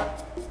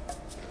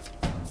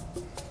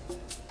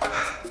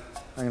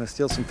 I'm gonna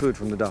steal some food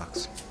from the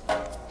dogs.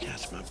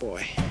 That's my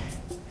boy.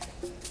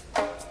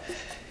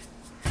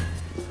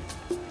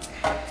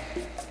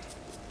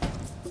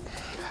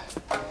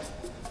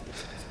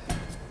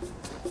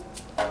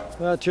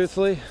 Well,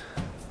 truthfully,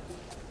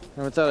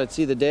 never thought I'd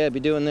see the day I'd be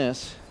doing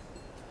this.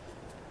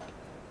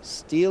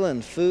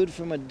 Stealing food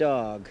from a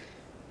dog.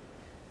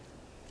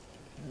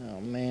 Oh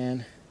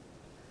man.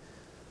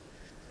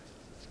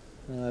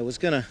 I was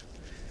gonna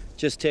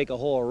just take a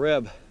whole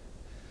rib,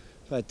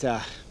 but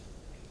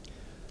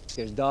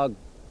there's dog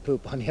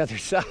poop on the other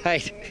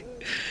side.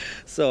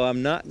 So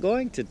I'm not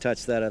going to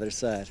touch that other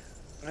side.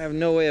 I have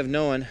no way of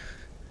knowing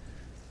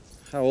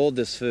how old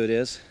this food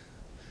is,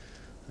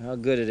 how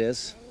good it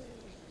is.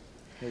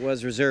 It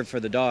was reserved for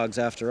the dogs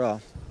after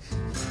all.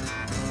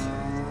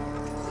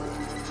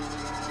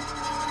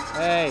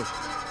 Hey.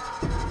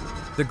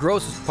 The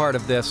grossest part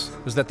of this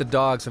was that the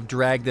dogs have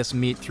dragged this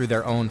meat through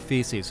their own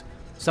feces,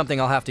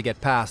 something I'll have to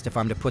get past if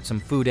I'm to put some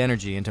food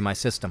energy into my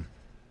system.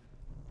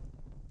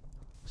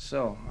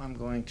 So, I'm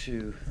going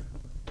to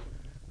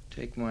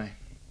take my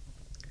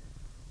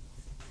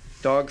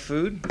dog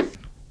food,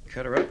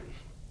 cut her up,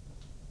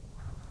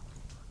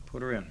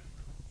 put her in,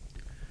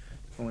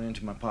 going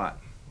into my pot.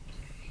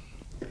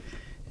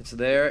 It's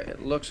there,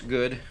 it looks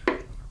good.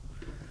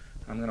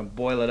 I'm gonna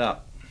boil it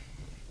up.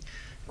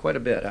 Quite a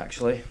bit,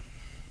 actually.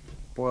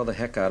 Boil the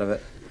heck out of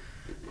it.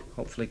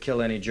 Hopefully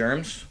kill any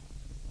germs.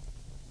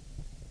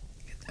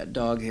 Get that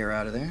dog hair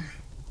out of there.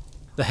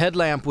 The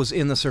headlamp was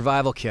in the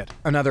survival kit,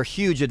 another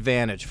huge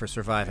advantage for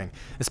surviving,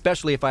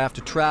 especially if I have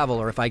to travel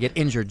or if I get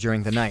injured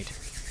during the night.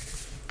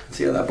 Let's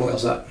see how that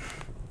boils up.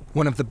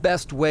 One of the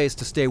best ways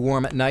to stay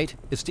warm at night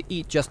is to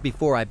eat just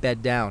before I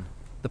bed down.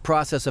 The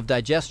process of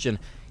digestion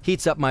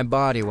heats up my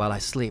body while I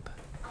sleep.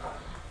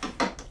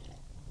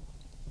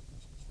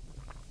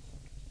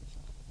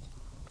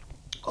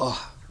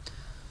 Oh,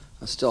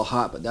 that's still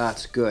hot, but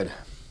that's good.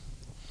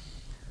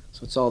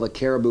 So it's all the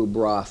caribou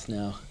broth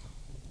now.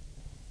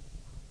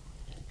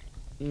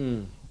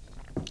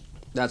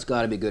 That's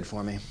got to be good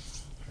for me.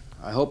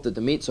 I hope that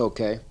the meat's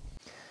okay.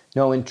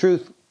 No, in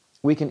truth,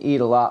 we can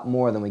eat a lot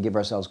more than we give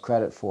ourselves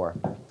credit for.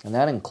 And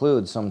that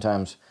includes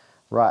sometimes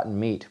rotten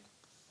meat.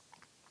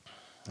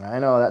 I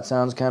know that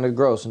sounds kind of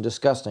gross and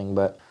disgusting,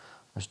 but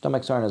our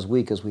stomachs aren't as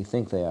weak as we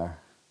think they are.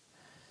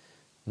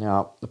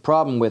 Now, the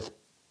problem with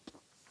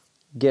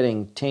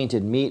getting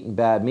tainted meat and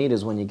bad meat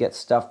is when you get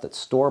stuff that's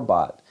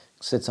store-bought.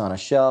 Sits on a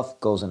shelf,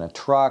 goes in a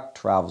truck,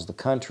 travels the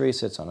country,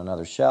 sits on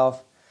another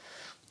shelf.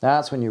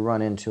 That's when you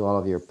run into all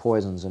of your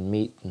poisons and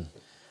meat and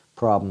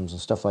problems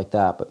and stuff like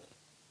that. But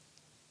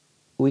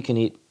we can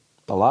eat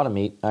a lot of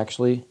meat,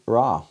 actually,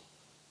 raw.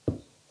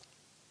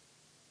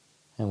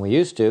 And we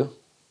used to.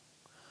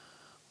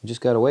 We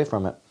just got away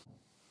from it.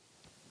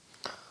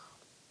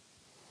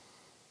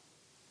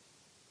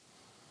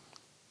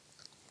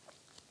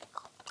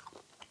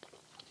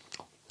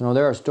 You know,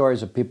 there are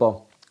stories of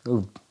people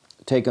who've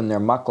taken their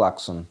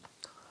mucklucks and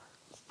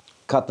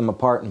cut them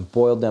apart and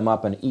boiled them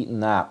up and eaten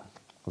that.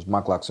 Those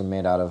mucklucks are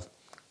made out of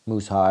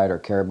moose hide or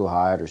caribou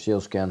hide or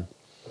sealskin.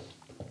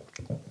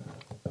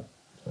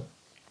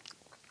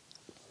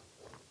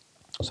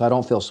 So I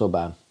don't feel so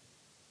bad.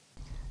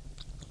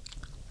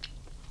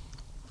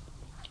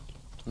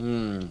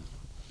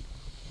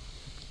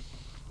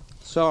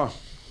 So,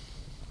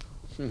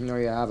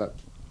 there you have it.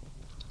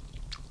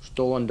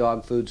 Stolen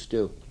dog food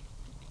stew.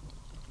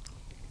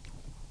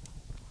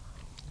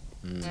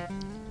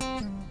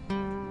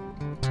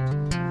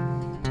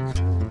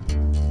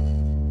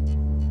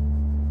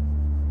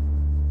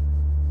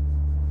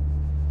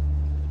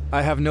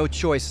 I have no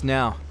choice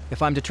now.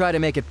 If I'm to try to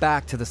make it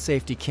back to the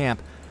safety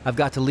camp, I've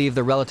got to leave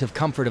the relative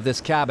comfort of this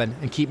cabin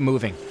and keep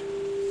moving.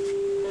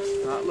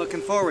 Not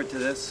looking forward to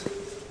this.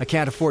 I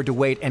can't afford to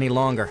wait any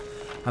longer.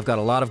 I've got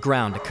a lot of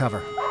ground to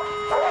cover.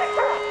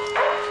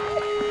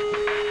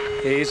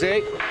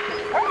 Easy.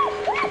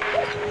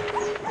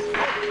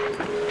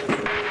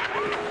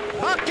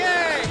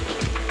 Okay!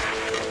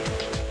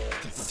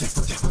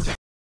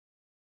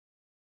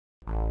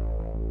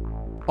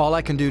 All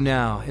I can do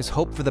now is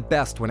hope for the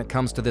best when it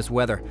comes to this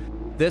weather.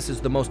 This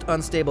is the most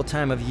unstable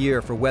time of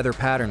year for weather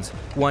patterns.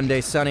 One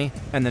day sunny,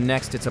 and the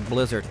next it's a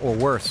blizzard, or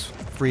worse,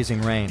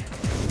 freezing rain.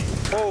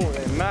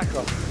 Holy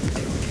mackerel.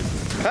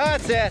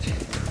 That's it.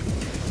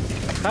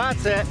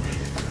 That's it.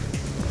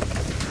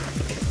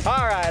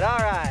 All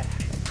right.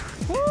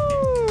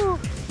 Woo!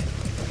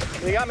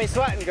 You got me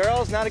sweating,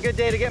 girls. Not a good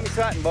day to get me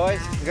sweating,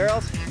 boys and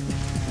girls.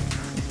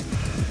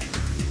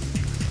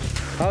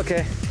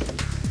 Okay.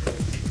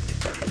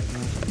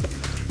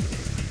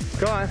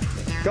 Go on.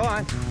 Go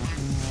on.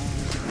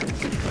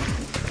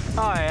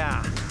 Oh,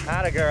 yeah.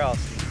 Atta girls.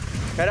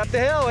 Right up the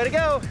hill. Way to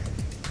go.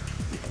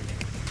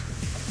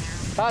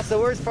 That's the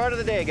worst part of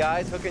the day,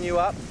 guys. Hooking you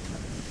up.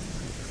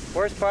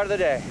 Worst part of the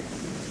day.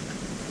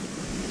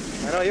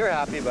 I know you're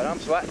happy, but I'm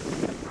sweating.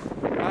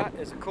 That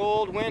is a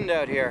cold wind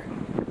out here.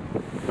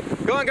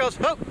 Go on, girls.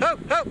 Hope, hope,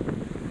 hope.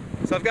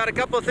 So I've got a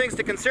couple of things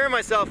to concern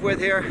myself with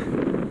here.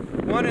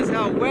 One is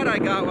how wet I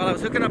got while I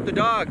was hooking up the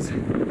dogs.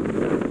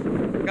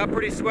 Got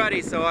pretty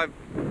sweaty, so I've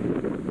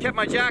kept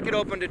my jacket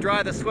open to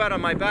dry the sweat on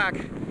my back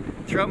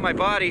throughout my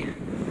body,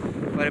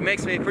 but it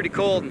makes me pretty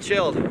cold and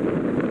chilled.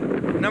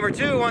 Number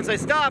two, once I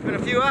stop in a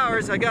few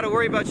hours, I gotta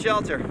worry about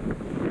shelter.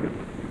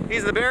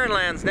 These are the barren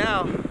lands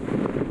now.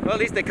 Well, at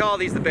least they call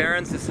these the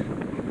barrens. It's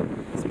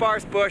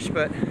sparse bush,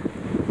 but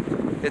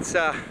it's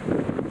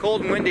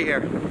cold and windy here.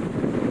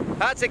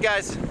 That's it,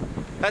 guys.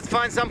 Let's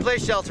find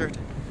someplace sheltered.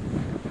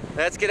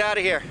 Let's get out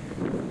of here.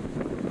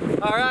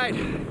 All right,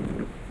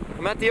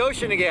 I'm at the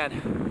ocean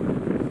again.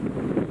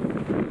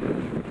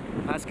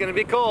 That's gonna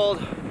be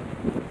cold.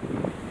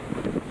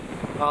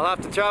 I'll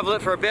have to travel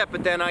it for a bit,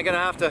 but then I'm gonna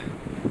have to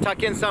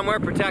tuck in somewhere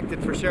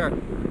protected for sure.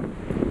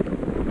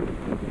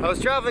 I was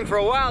traveling for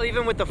a while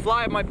even with the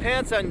fly of my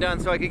pants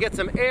undone so I could get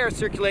some air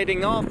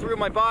circulating all through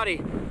my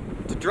body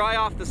to dry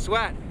off the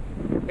sweat.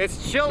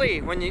 It's chilly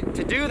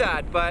to do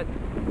that, but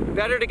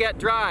better to get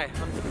dry.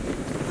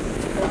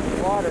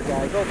 Open water,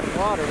 guys, open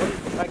water.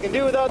 I can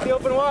do without the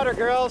open water,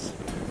 girls.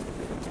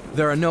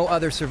 There are no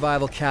other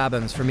survival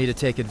cabins for me to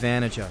take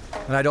advantage of,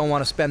 and I don't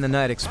want to spend the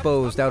night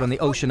exposed out on the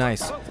ocean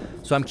ice.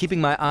 So I'm keeping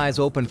my eyes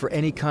open for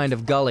any kind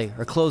of gully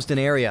or closed-in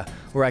area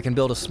where I can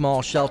build a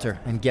small shelter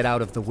and get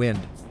out of the wind.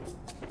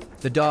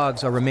 The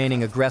dogs are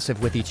remaining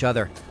aggressive with each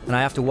other, and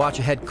I have to watch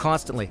ahead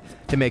constantly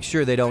to make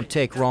sure they don't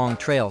take wrong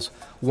trails.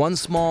 One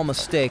small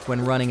mistake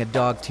when running a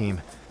dog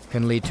team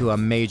can lead to a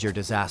major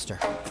disaster.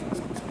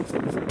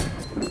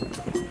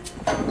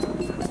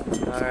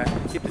 All right,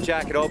 keep the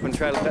jacket open,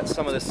 try to let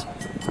some of this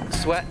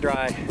sweat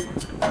dry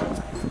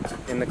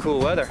in the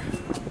cool weather.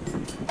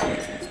 I'm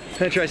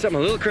gonna try something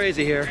a little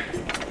crazy here.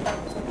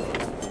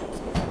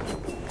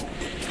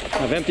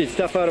 I've emptied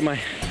stuff out of my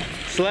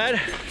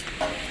sled.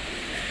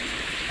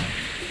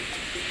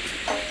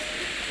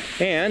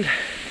 And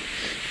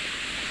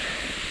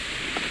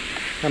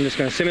I'm just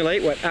gonna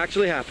simulate what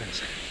actually happens.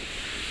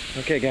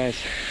 Okay guys,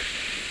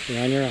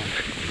 you're on your own.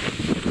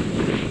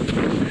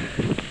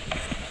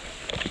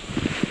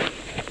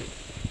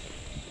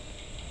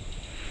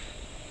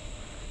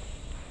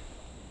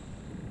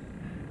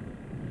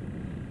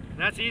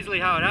 That's easily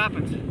how it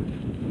happens.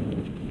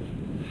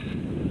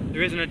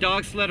 There isn't a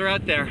dog sledder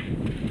out there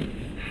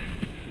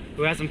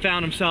who hasn't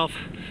found himself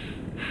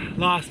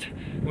lost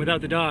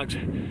without the dogs.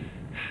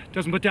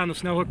 Doesn't put down the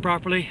snow hook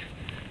properly.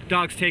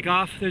 Dogs take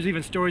off. There's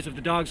even stories of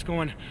the dogs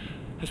going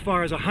as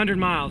far as 100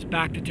 miles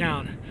back to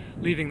town,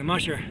 leaving the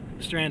musher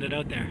stranded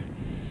out there.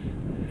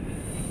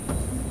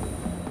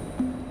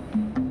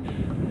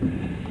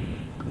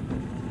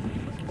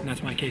 And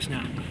that's my case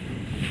now.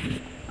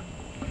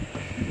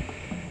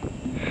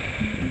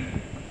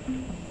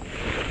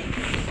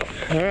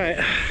 All right,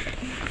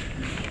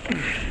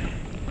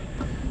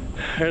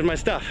 there's my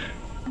stuff.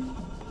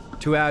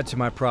 To add to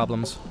my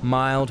problems,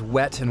 mild,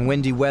 wet, and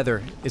windy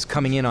weather is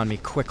coming in on me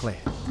quickly.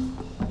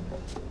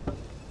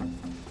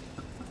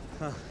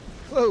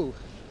 Whoa,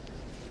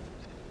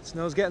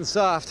 snow's getting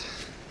soft.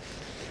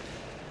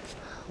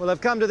 Well, I've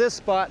come to this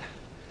spot.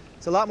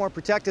 It's a lot more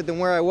protected than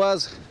where I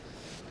was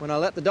when I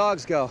let the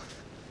dogs go.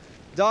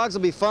 Dogs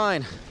will be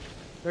fine.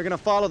 They're gonna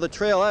follow the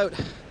trail out.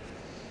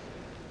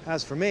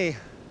 As for me,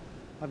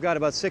 I've got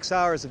about 6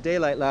 hours of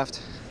daylight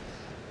left,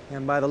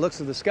 and by the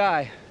looks of the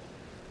sky,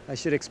 I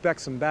should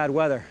expect some bad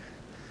weather.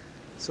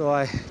 So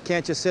I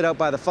can't just sit out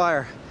by the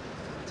fire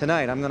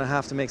tonight. I'm gonna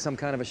have to make some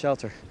kind of a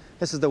shelter.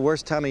 This is the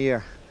worst time of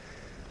year.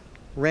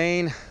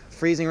 Rain,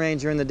 freezing rain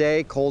during the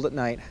day, cold at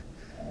night.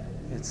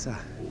 It's a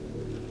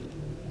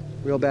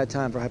real bad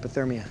time for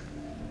hypothermia.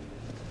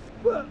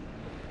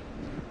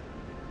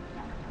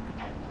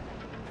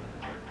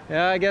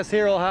 Yeah, I guess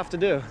here will have to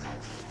do.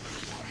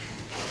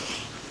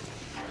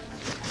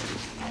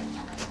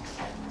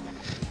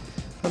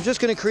 I'm just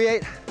gonna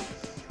create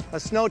a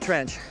snow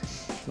trench,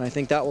 and I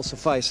think that will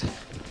suffice.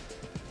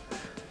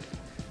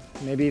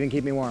 Maybe even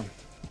keep me warm.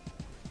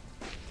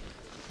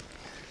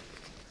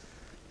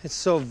 It's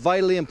so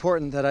vitally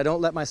important that I don't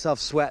let myself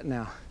sweat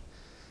now.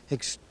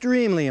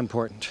 Extremely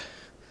important.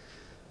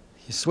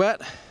 You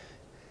sweat,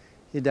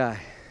 you die.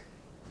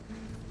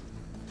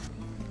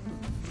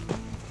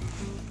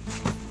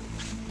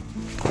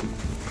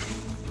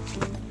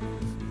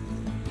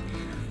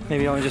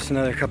 Maybe only just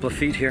another couple of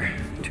feet here.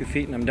 2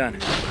 feet and I'm done.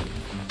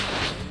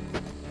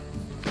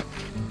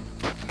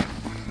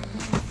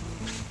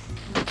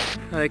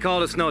 They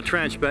call it a snow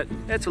trench, but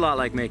it's a lot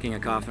like making a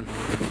coffin.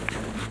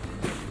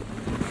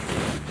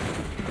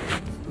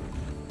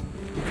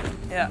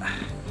 Yeah,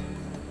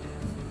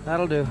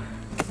 that'll do.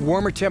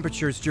 Warmer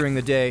temperatures during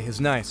the day is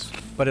nice,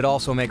 but it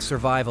also makes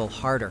survival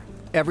harder.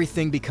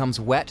 Everything becomes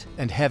wet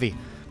and heavy.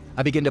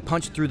 I begin to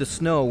punch through the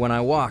snow when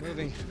I walk.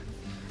 Moving.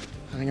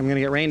 I think I'm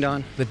gonna get rained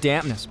on. The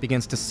dampness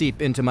begins to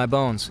seep into my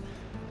bones,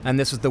 and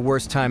this is the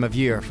worst time of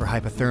year for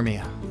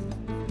hypothermia.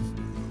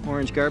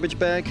 Orange garbage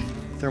bag,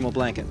 thermal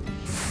blanket.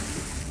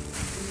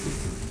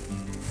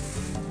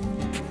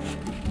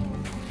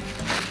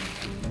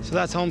 So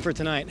that's home for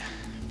tonight.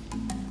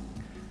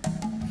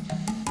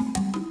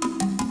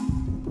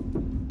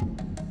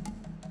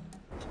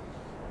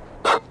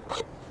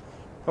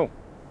 Oh,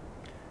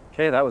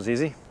 okay, that was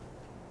easy.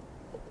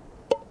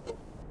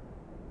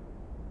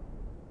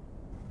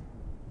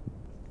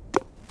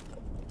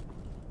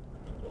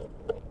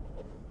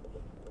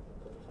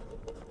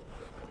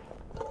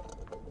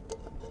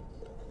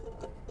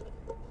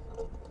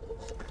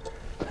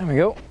 There we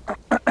go.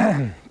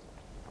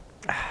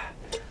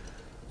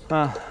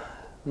 Well,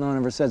 no one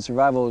ever said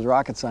survival was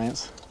rocket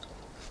science.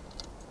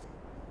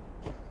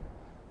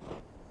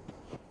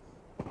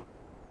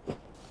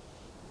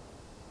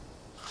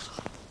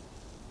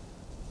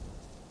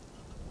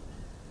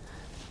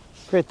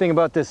 Great thing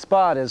about this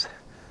spot is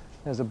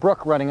there's a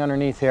brook running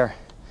underneath here.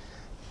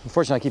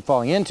 Unfortunately, I keep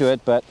falling into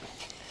it, but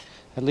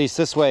at least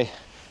this way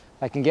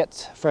I can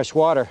get fresh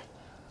water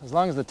As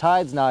long as the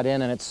tide's not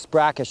in and it's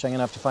brackish, I'm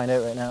gonna have to find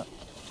out right now.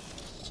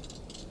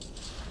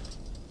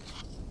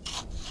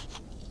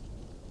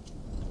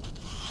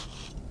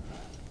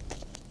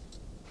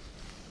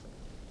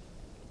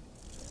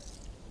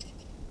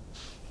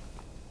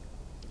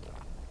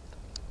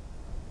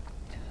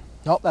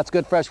 Nope, that's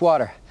good fresh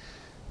water.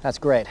 That's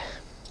great.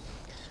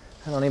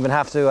 I don't even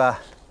have to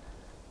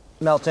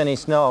melt any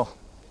snow.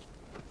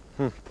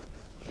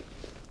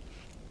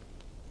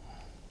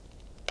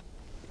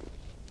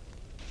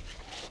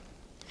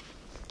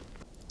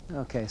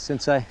 Okay,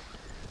 since I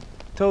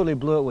totally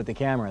blew it with the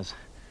cameras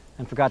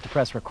and forgot to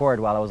press record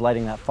while I was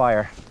lighting that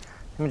fire,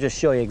 let me just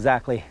show you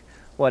exactly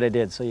what I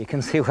did so you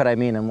can see what I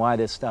mean and why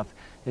this stuff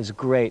is a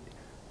great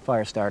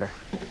fire starter.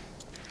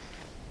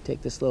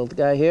 Take this little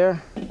guy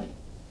here,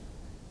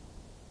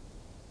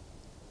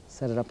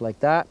 set it up like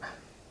that,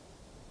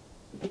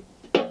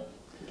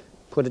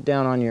 put it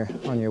down on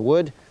your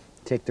wood,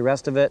 take the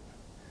rest of it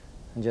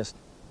and just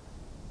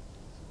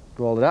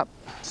roll it up,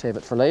 save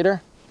it for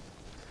later.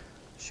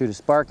 Shoot a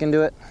spark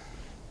into it.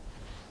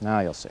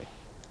 Now you'll see.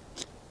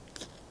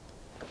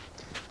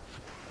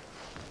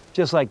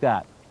 Just like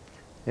that.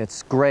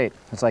 It's great.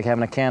 It's like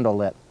having a candle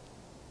lit.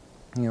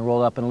 And you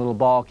roll it up in a little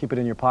ball, keep it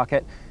in your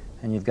pocket,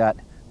 and you've got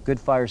good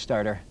fire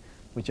starter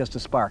with just a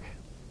spark.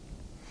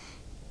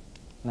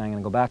 Now I'm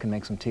gonna go back and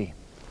make some tea.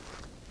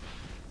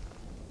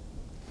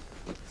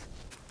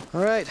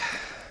 All right.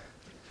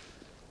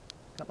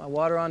 Got my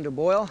water on to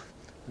boil,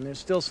 and there's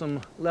still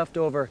some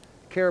leftover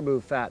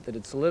caribou fat that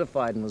had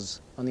solidified and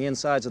was on the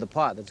insides of the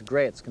pot. That's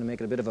great. It's going to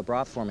make it a bit of a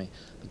broth for me.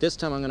 But this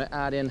time I'm going to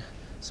add in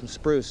some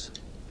spruce.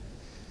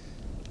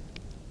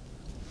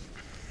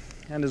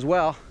 And as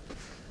well,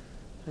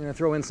 I'm going to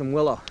throw in some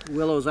willow.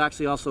 Willow is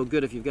actually also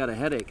good if you've got a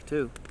headache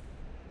too.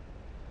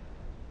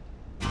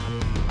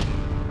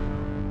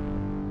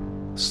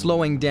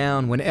 Slowing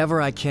down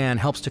whenever I can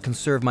helps to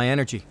conserve my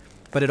energy,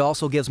 but it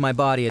also gives my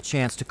body a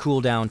chance to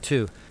cool down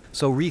too.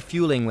 So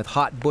refueling with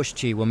hot bush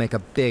tea will make a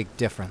big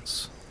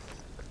difference.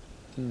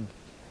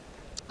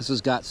 This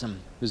has got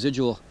some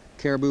residual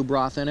caribou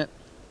broth in it,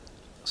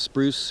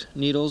 spruce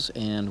needles,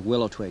 and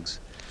willow twigs.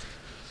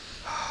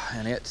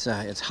 And it's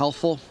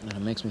healthful, and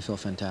it makes me feel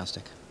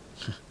fantastic.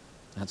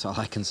 That's all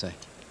I can say.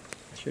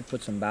 I should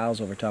put some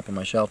boughs over top of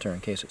my shelter in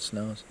case it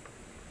snows.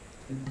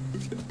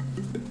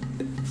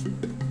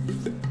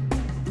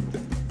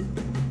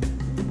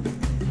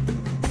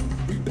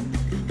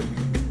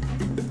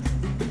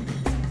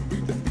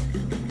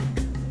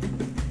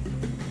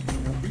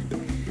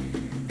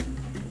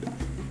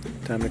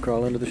 Time to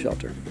crawl into the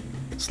shelter.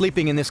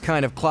 Sleeping in this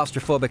kind of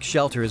claustrophobic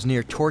shelter is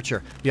near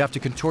torture. You have to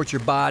contort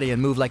your body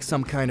and move like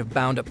some kind of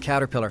bound-up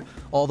caterpillar,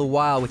 all the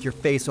while with your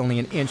face only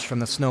an inch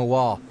from the snow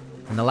wall.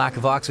 And the lack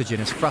of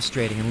oxygen is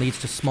frustrating and leads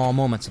to small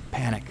moments of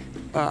panic.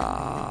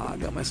 I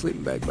got my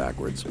sleeping bag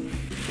backwards.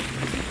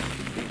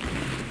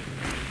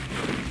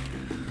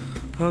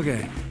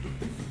 Okay.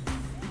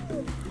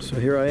 So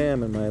here I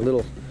am in my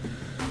little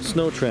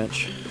snow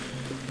trench.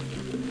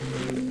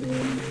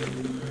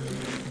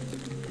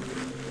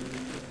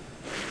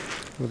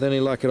 With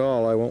any luck at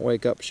all, I won't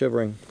wake up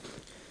shivering,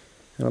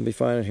 and I'll be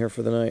fine in here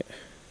for the night.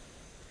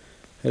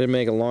 I didn't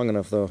make it long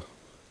enough, though.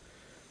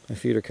 My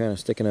feet are kind of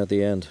sticking out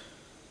the end.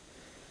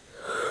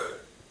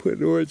 Put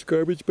an orange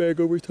garbage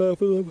bag over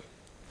top of them.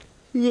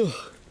 Ugh.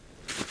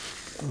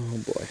 Oh,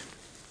 boy.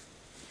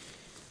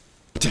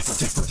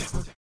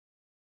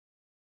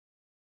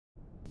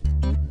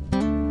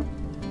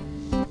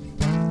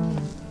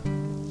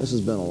 This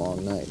has been a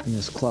long night in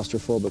this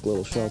claustrophobic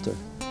little shelter.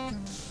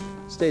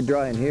 Stayed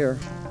dry in here.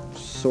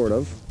 Sort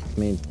of. I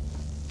mean,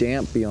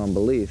 damp beyond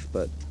belief,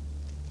 but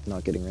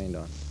not getting rained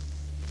on.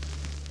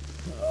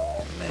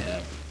 Oh,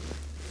 man.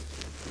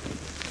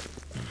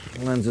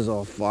 The lens is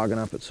all fogging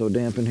up. It's so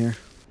damp in here.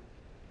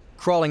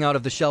 Crawling out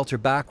of the shelter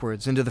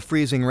backwards into the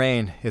freezing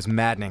rain is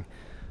maddening.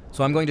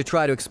 So I'm going to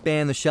try to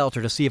expand the shelter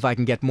to see if I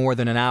can get more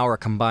than an hour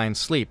combined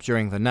sleep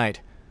during the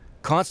night.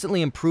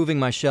 Constantly improving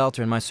my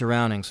shelter and my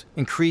surroundings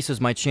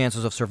increases my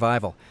chances of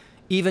survival.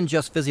 Even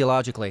just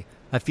physiologically,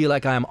 I feel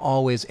like I am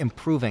always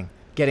improving.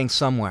 Getting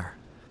somewhere.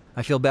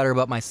 I feel better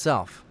about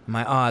myself and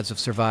my odds of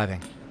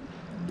surviving.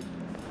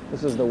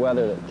 This is the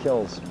weather that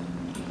kills.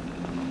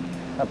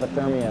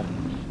 Hypothermia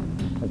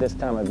at this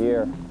time of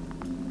year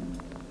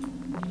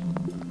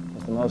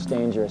is the most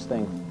dangerous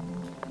thing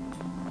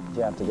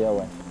you have to deal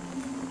with.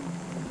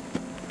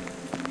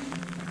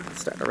 It's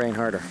starting to rain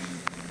harder.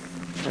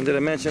 And did I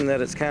mention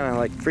that it's kind of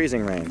like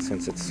freezing rain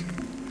since it's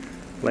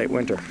late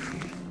winter?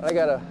 I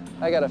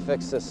gotta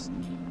fix this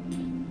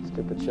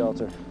stupid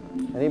shelter.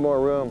 I need more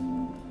room.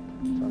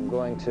 So I'm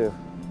going to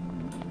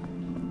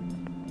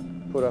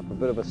put up a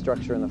bit of a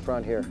structure in the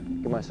front here,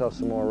 give myself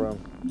some more room.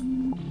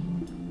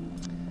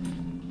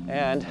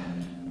 And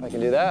if I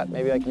can do that,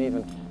 maybe I can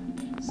even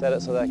set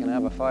it so that I can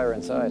have a fire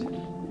inside.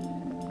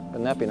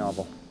 Wouldn't that be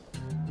novel?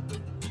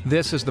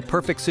 This is the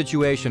perfect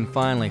situation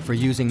finally for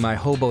using my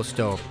hobo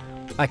stove.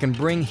 I can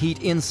bring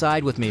heat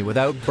inside with me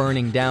without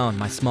burning down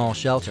my small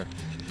shelter.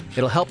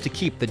 It'll help to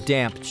keep the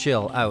damp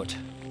chill out.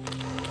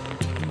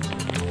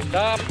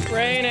 Stop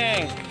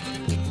raining.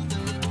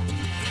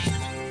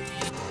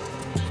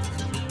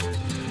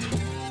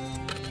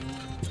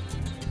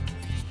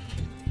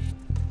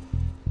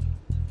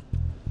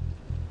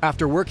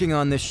 After working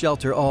on this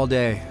shelter all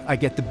day, I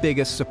get the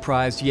biggest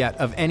surprise yet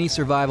of any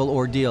survival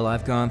ordeal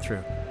I've gone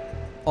through.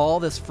 All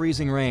this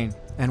freezing rain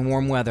and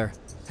warm weather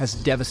has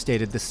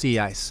devastated the sea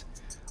ice.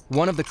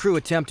 One of the crew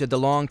attempted the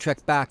long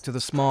trek back to the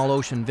small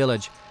ocean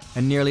village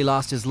and nearly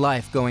lost his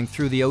life going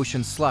through the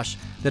ocean slush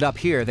that up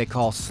here they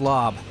call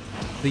slob.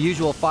 The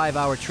usual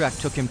 5-hour trek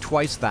took him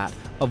twice that,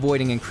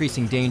 avoiding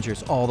increasing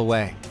dangers all the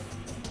way.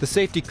 The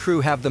safety crew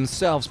have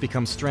themselves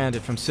become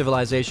stranded from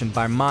civilization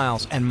by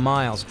miles and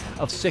miles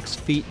of 6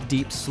 feet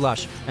deep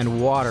slush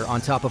and water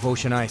on top of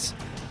ocean ice.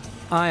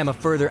 I am a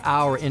further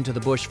hour into the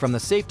bush from the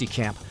safety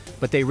camp,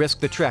 but they risk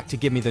the trek to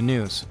give me the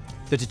news.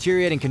 The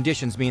deteriorating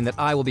conditions mean that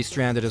I will be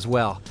stranded as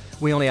well.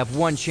 We only have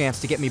one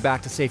chance to get me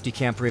back to safety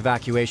camp for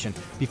evacuation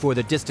before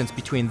the distance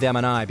between them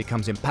and I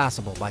becomes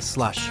impassable by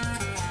slush.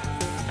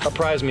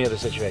 Apprise me of the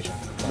situation.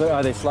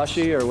 Are they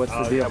slushy or what's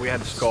the deal? Yeah, we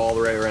had to go all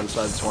the way around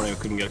inside this morning. We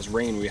couldn't get this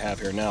rain we have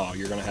here now.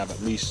 You're going to have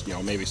at least,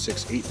 maybe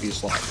 6-8 feet of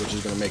slush, which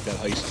is going to make that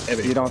ice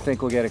heavy. You don't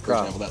think we'll get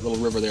across? For example, that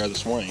little river there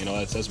this morning,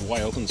 that's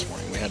wide open this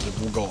morning. We had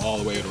to go all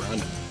the way around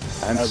it.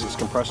 And as it's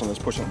compressing, it's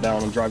pushing it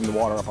down and driving the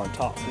water up on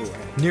top, too.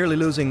 Nearly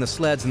losing the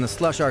sleds and the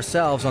slush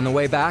ourselves on the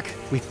way back,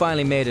 we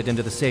finally made it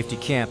into the safety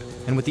camp.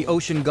 And with the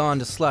ocean gone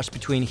to slush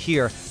between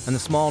here and the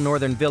small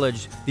northern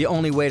village, the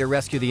only way to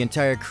rescue the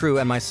entire crew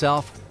and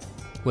myself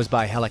was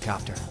by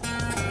helicopter.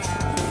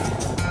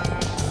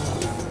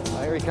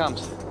 Here he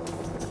comes.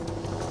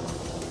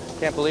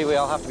 Can't believe we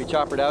all have to be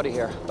choppered out of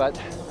here, but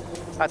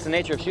that's the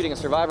nature of shooting a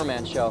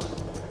Survivorman show.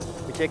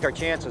 We take our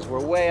chances.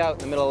 We're way out in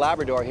the middle of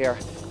Labrador here,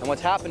 and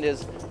what's happened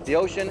is the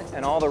ocean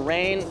and all the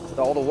rain,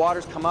 all the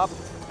waters come up,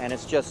 and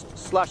it's just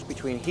slush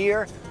between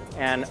here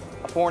and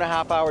a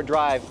 4.5-hour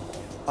drive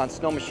on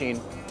snow machine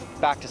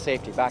back to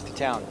safety, back to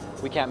town.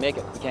 We can't make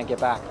it. We can't get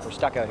back. We're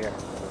stuck out here.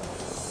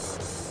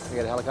 We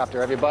got a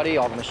helicopter, everybody,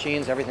 all the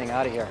machines, everything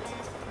out of here.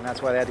 And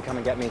that's why they had to come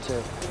and get me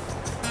too.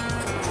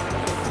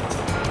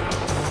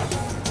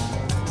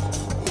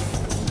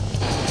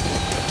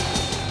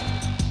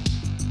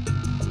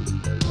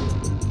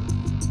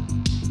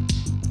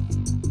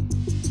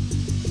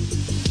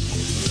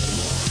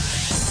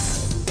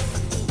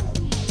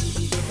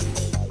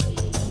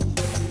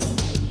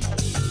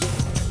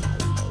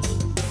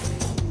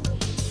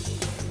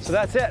 So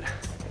that's it.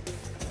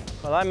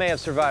 Well, I may have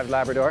survived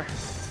Labrador.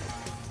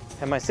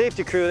 And my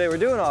safety crew, they were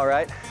doing all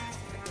right.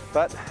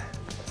 But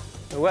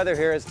the weather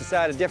here has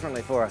decided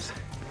differently for us.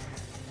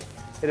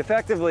 It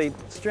effectively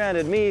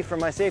stranded me from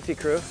my safety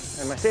crew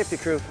and my safety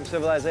crew from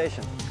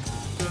civilization.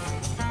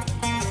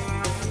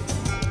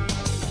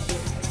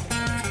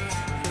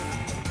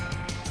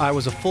 I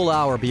was a full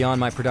hour beyond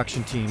my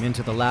production team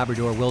into the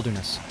Labrador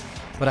wilderness,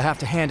 but I have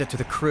to hand it to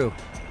the crew.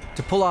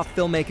 To pull off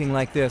filmmaking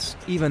like this,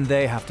 even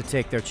they have to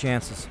take their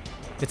chances.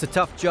 It's a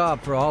tough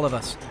job for all of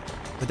us,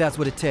 but that's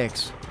what it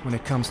takes when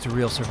it comes to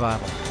real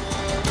survival.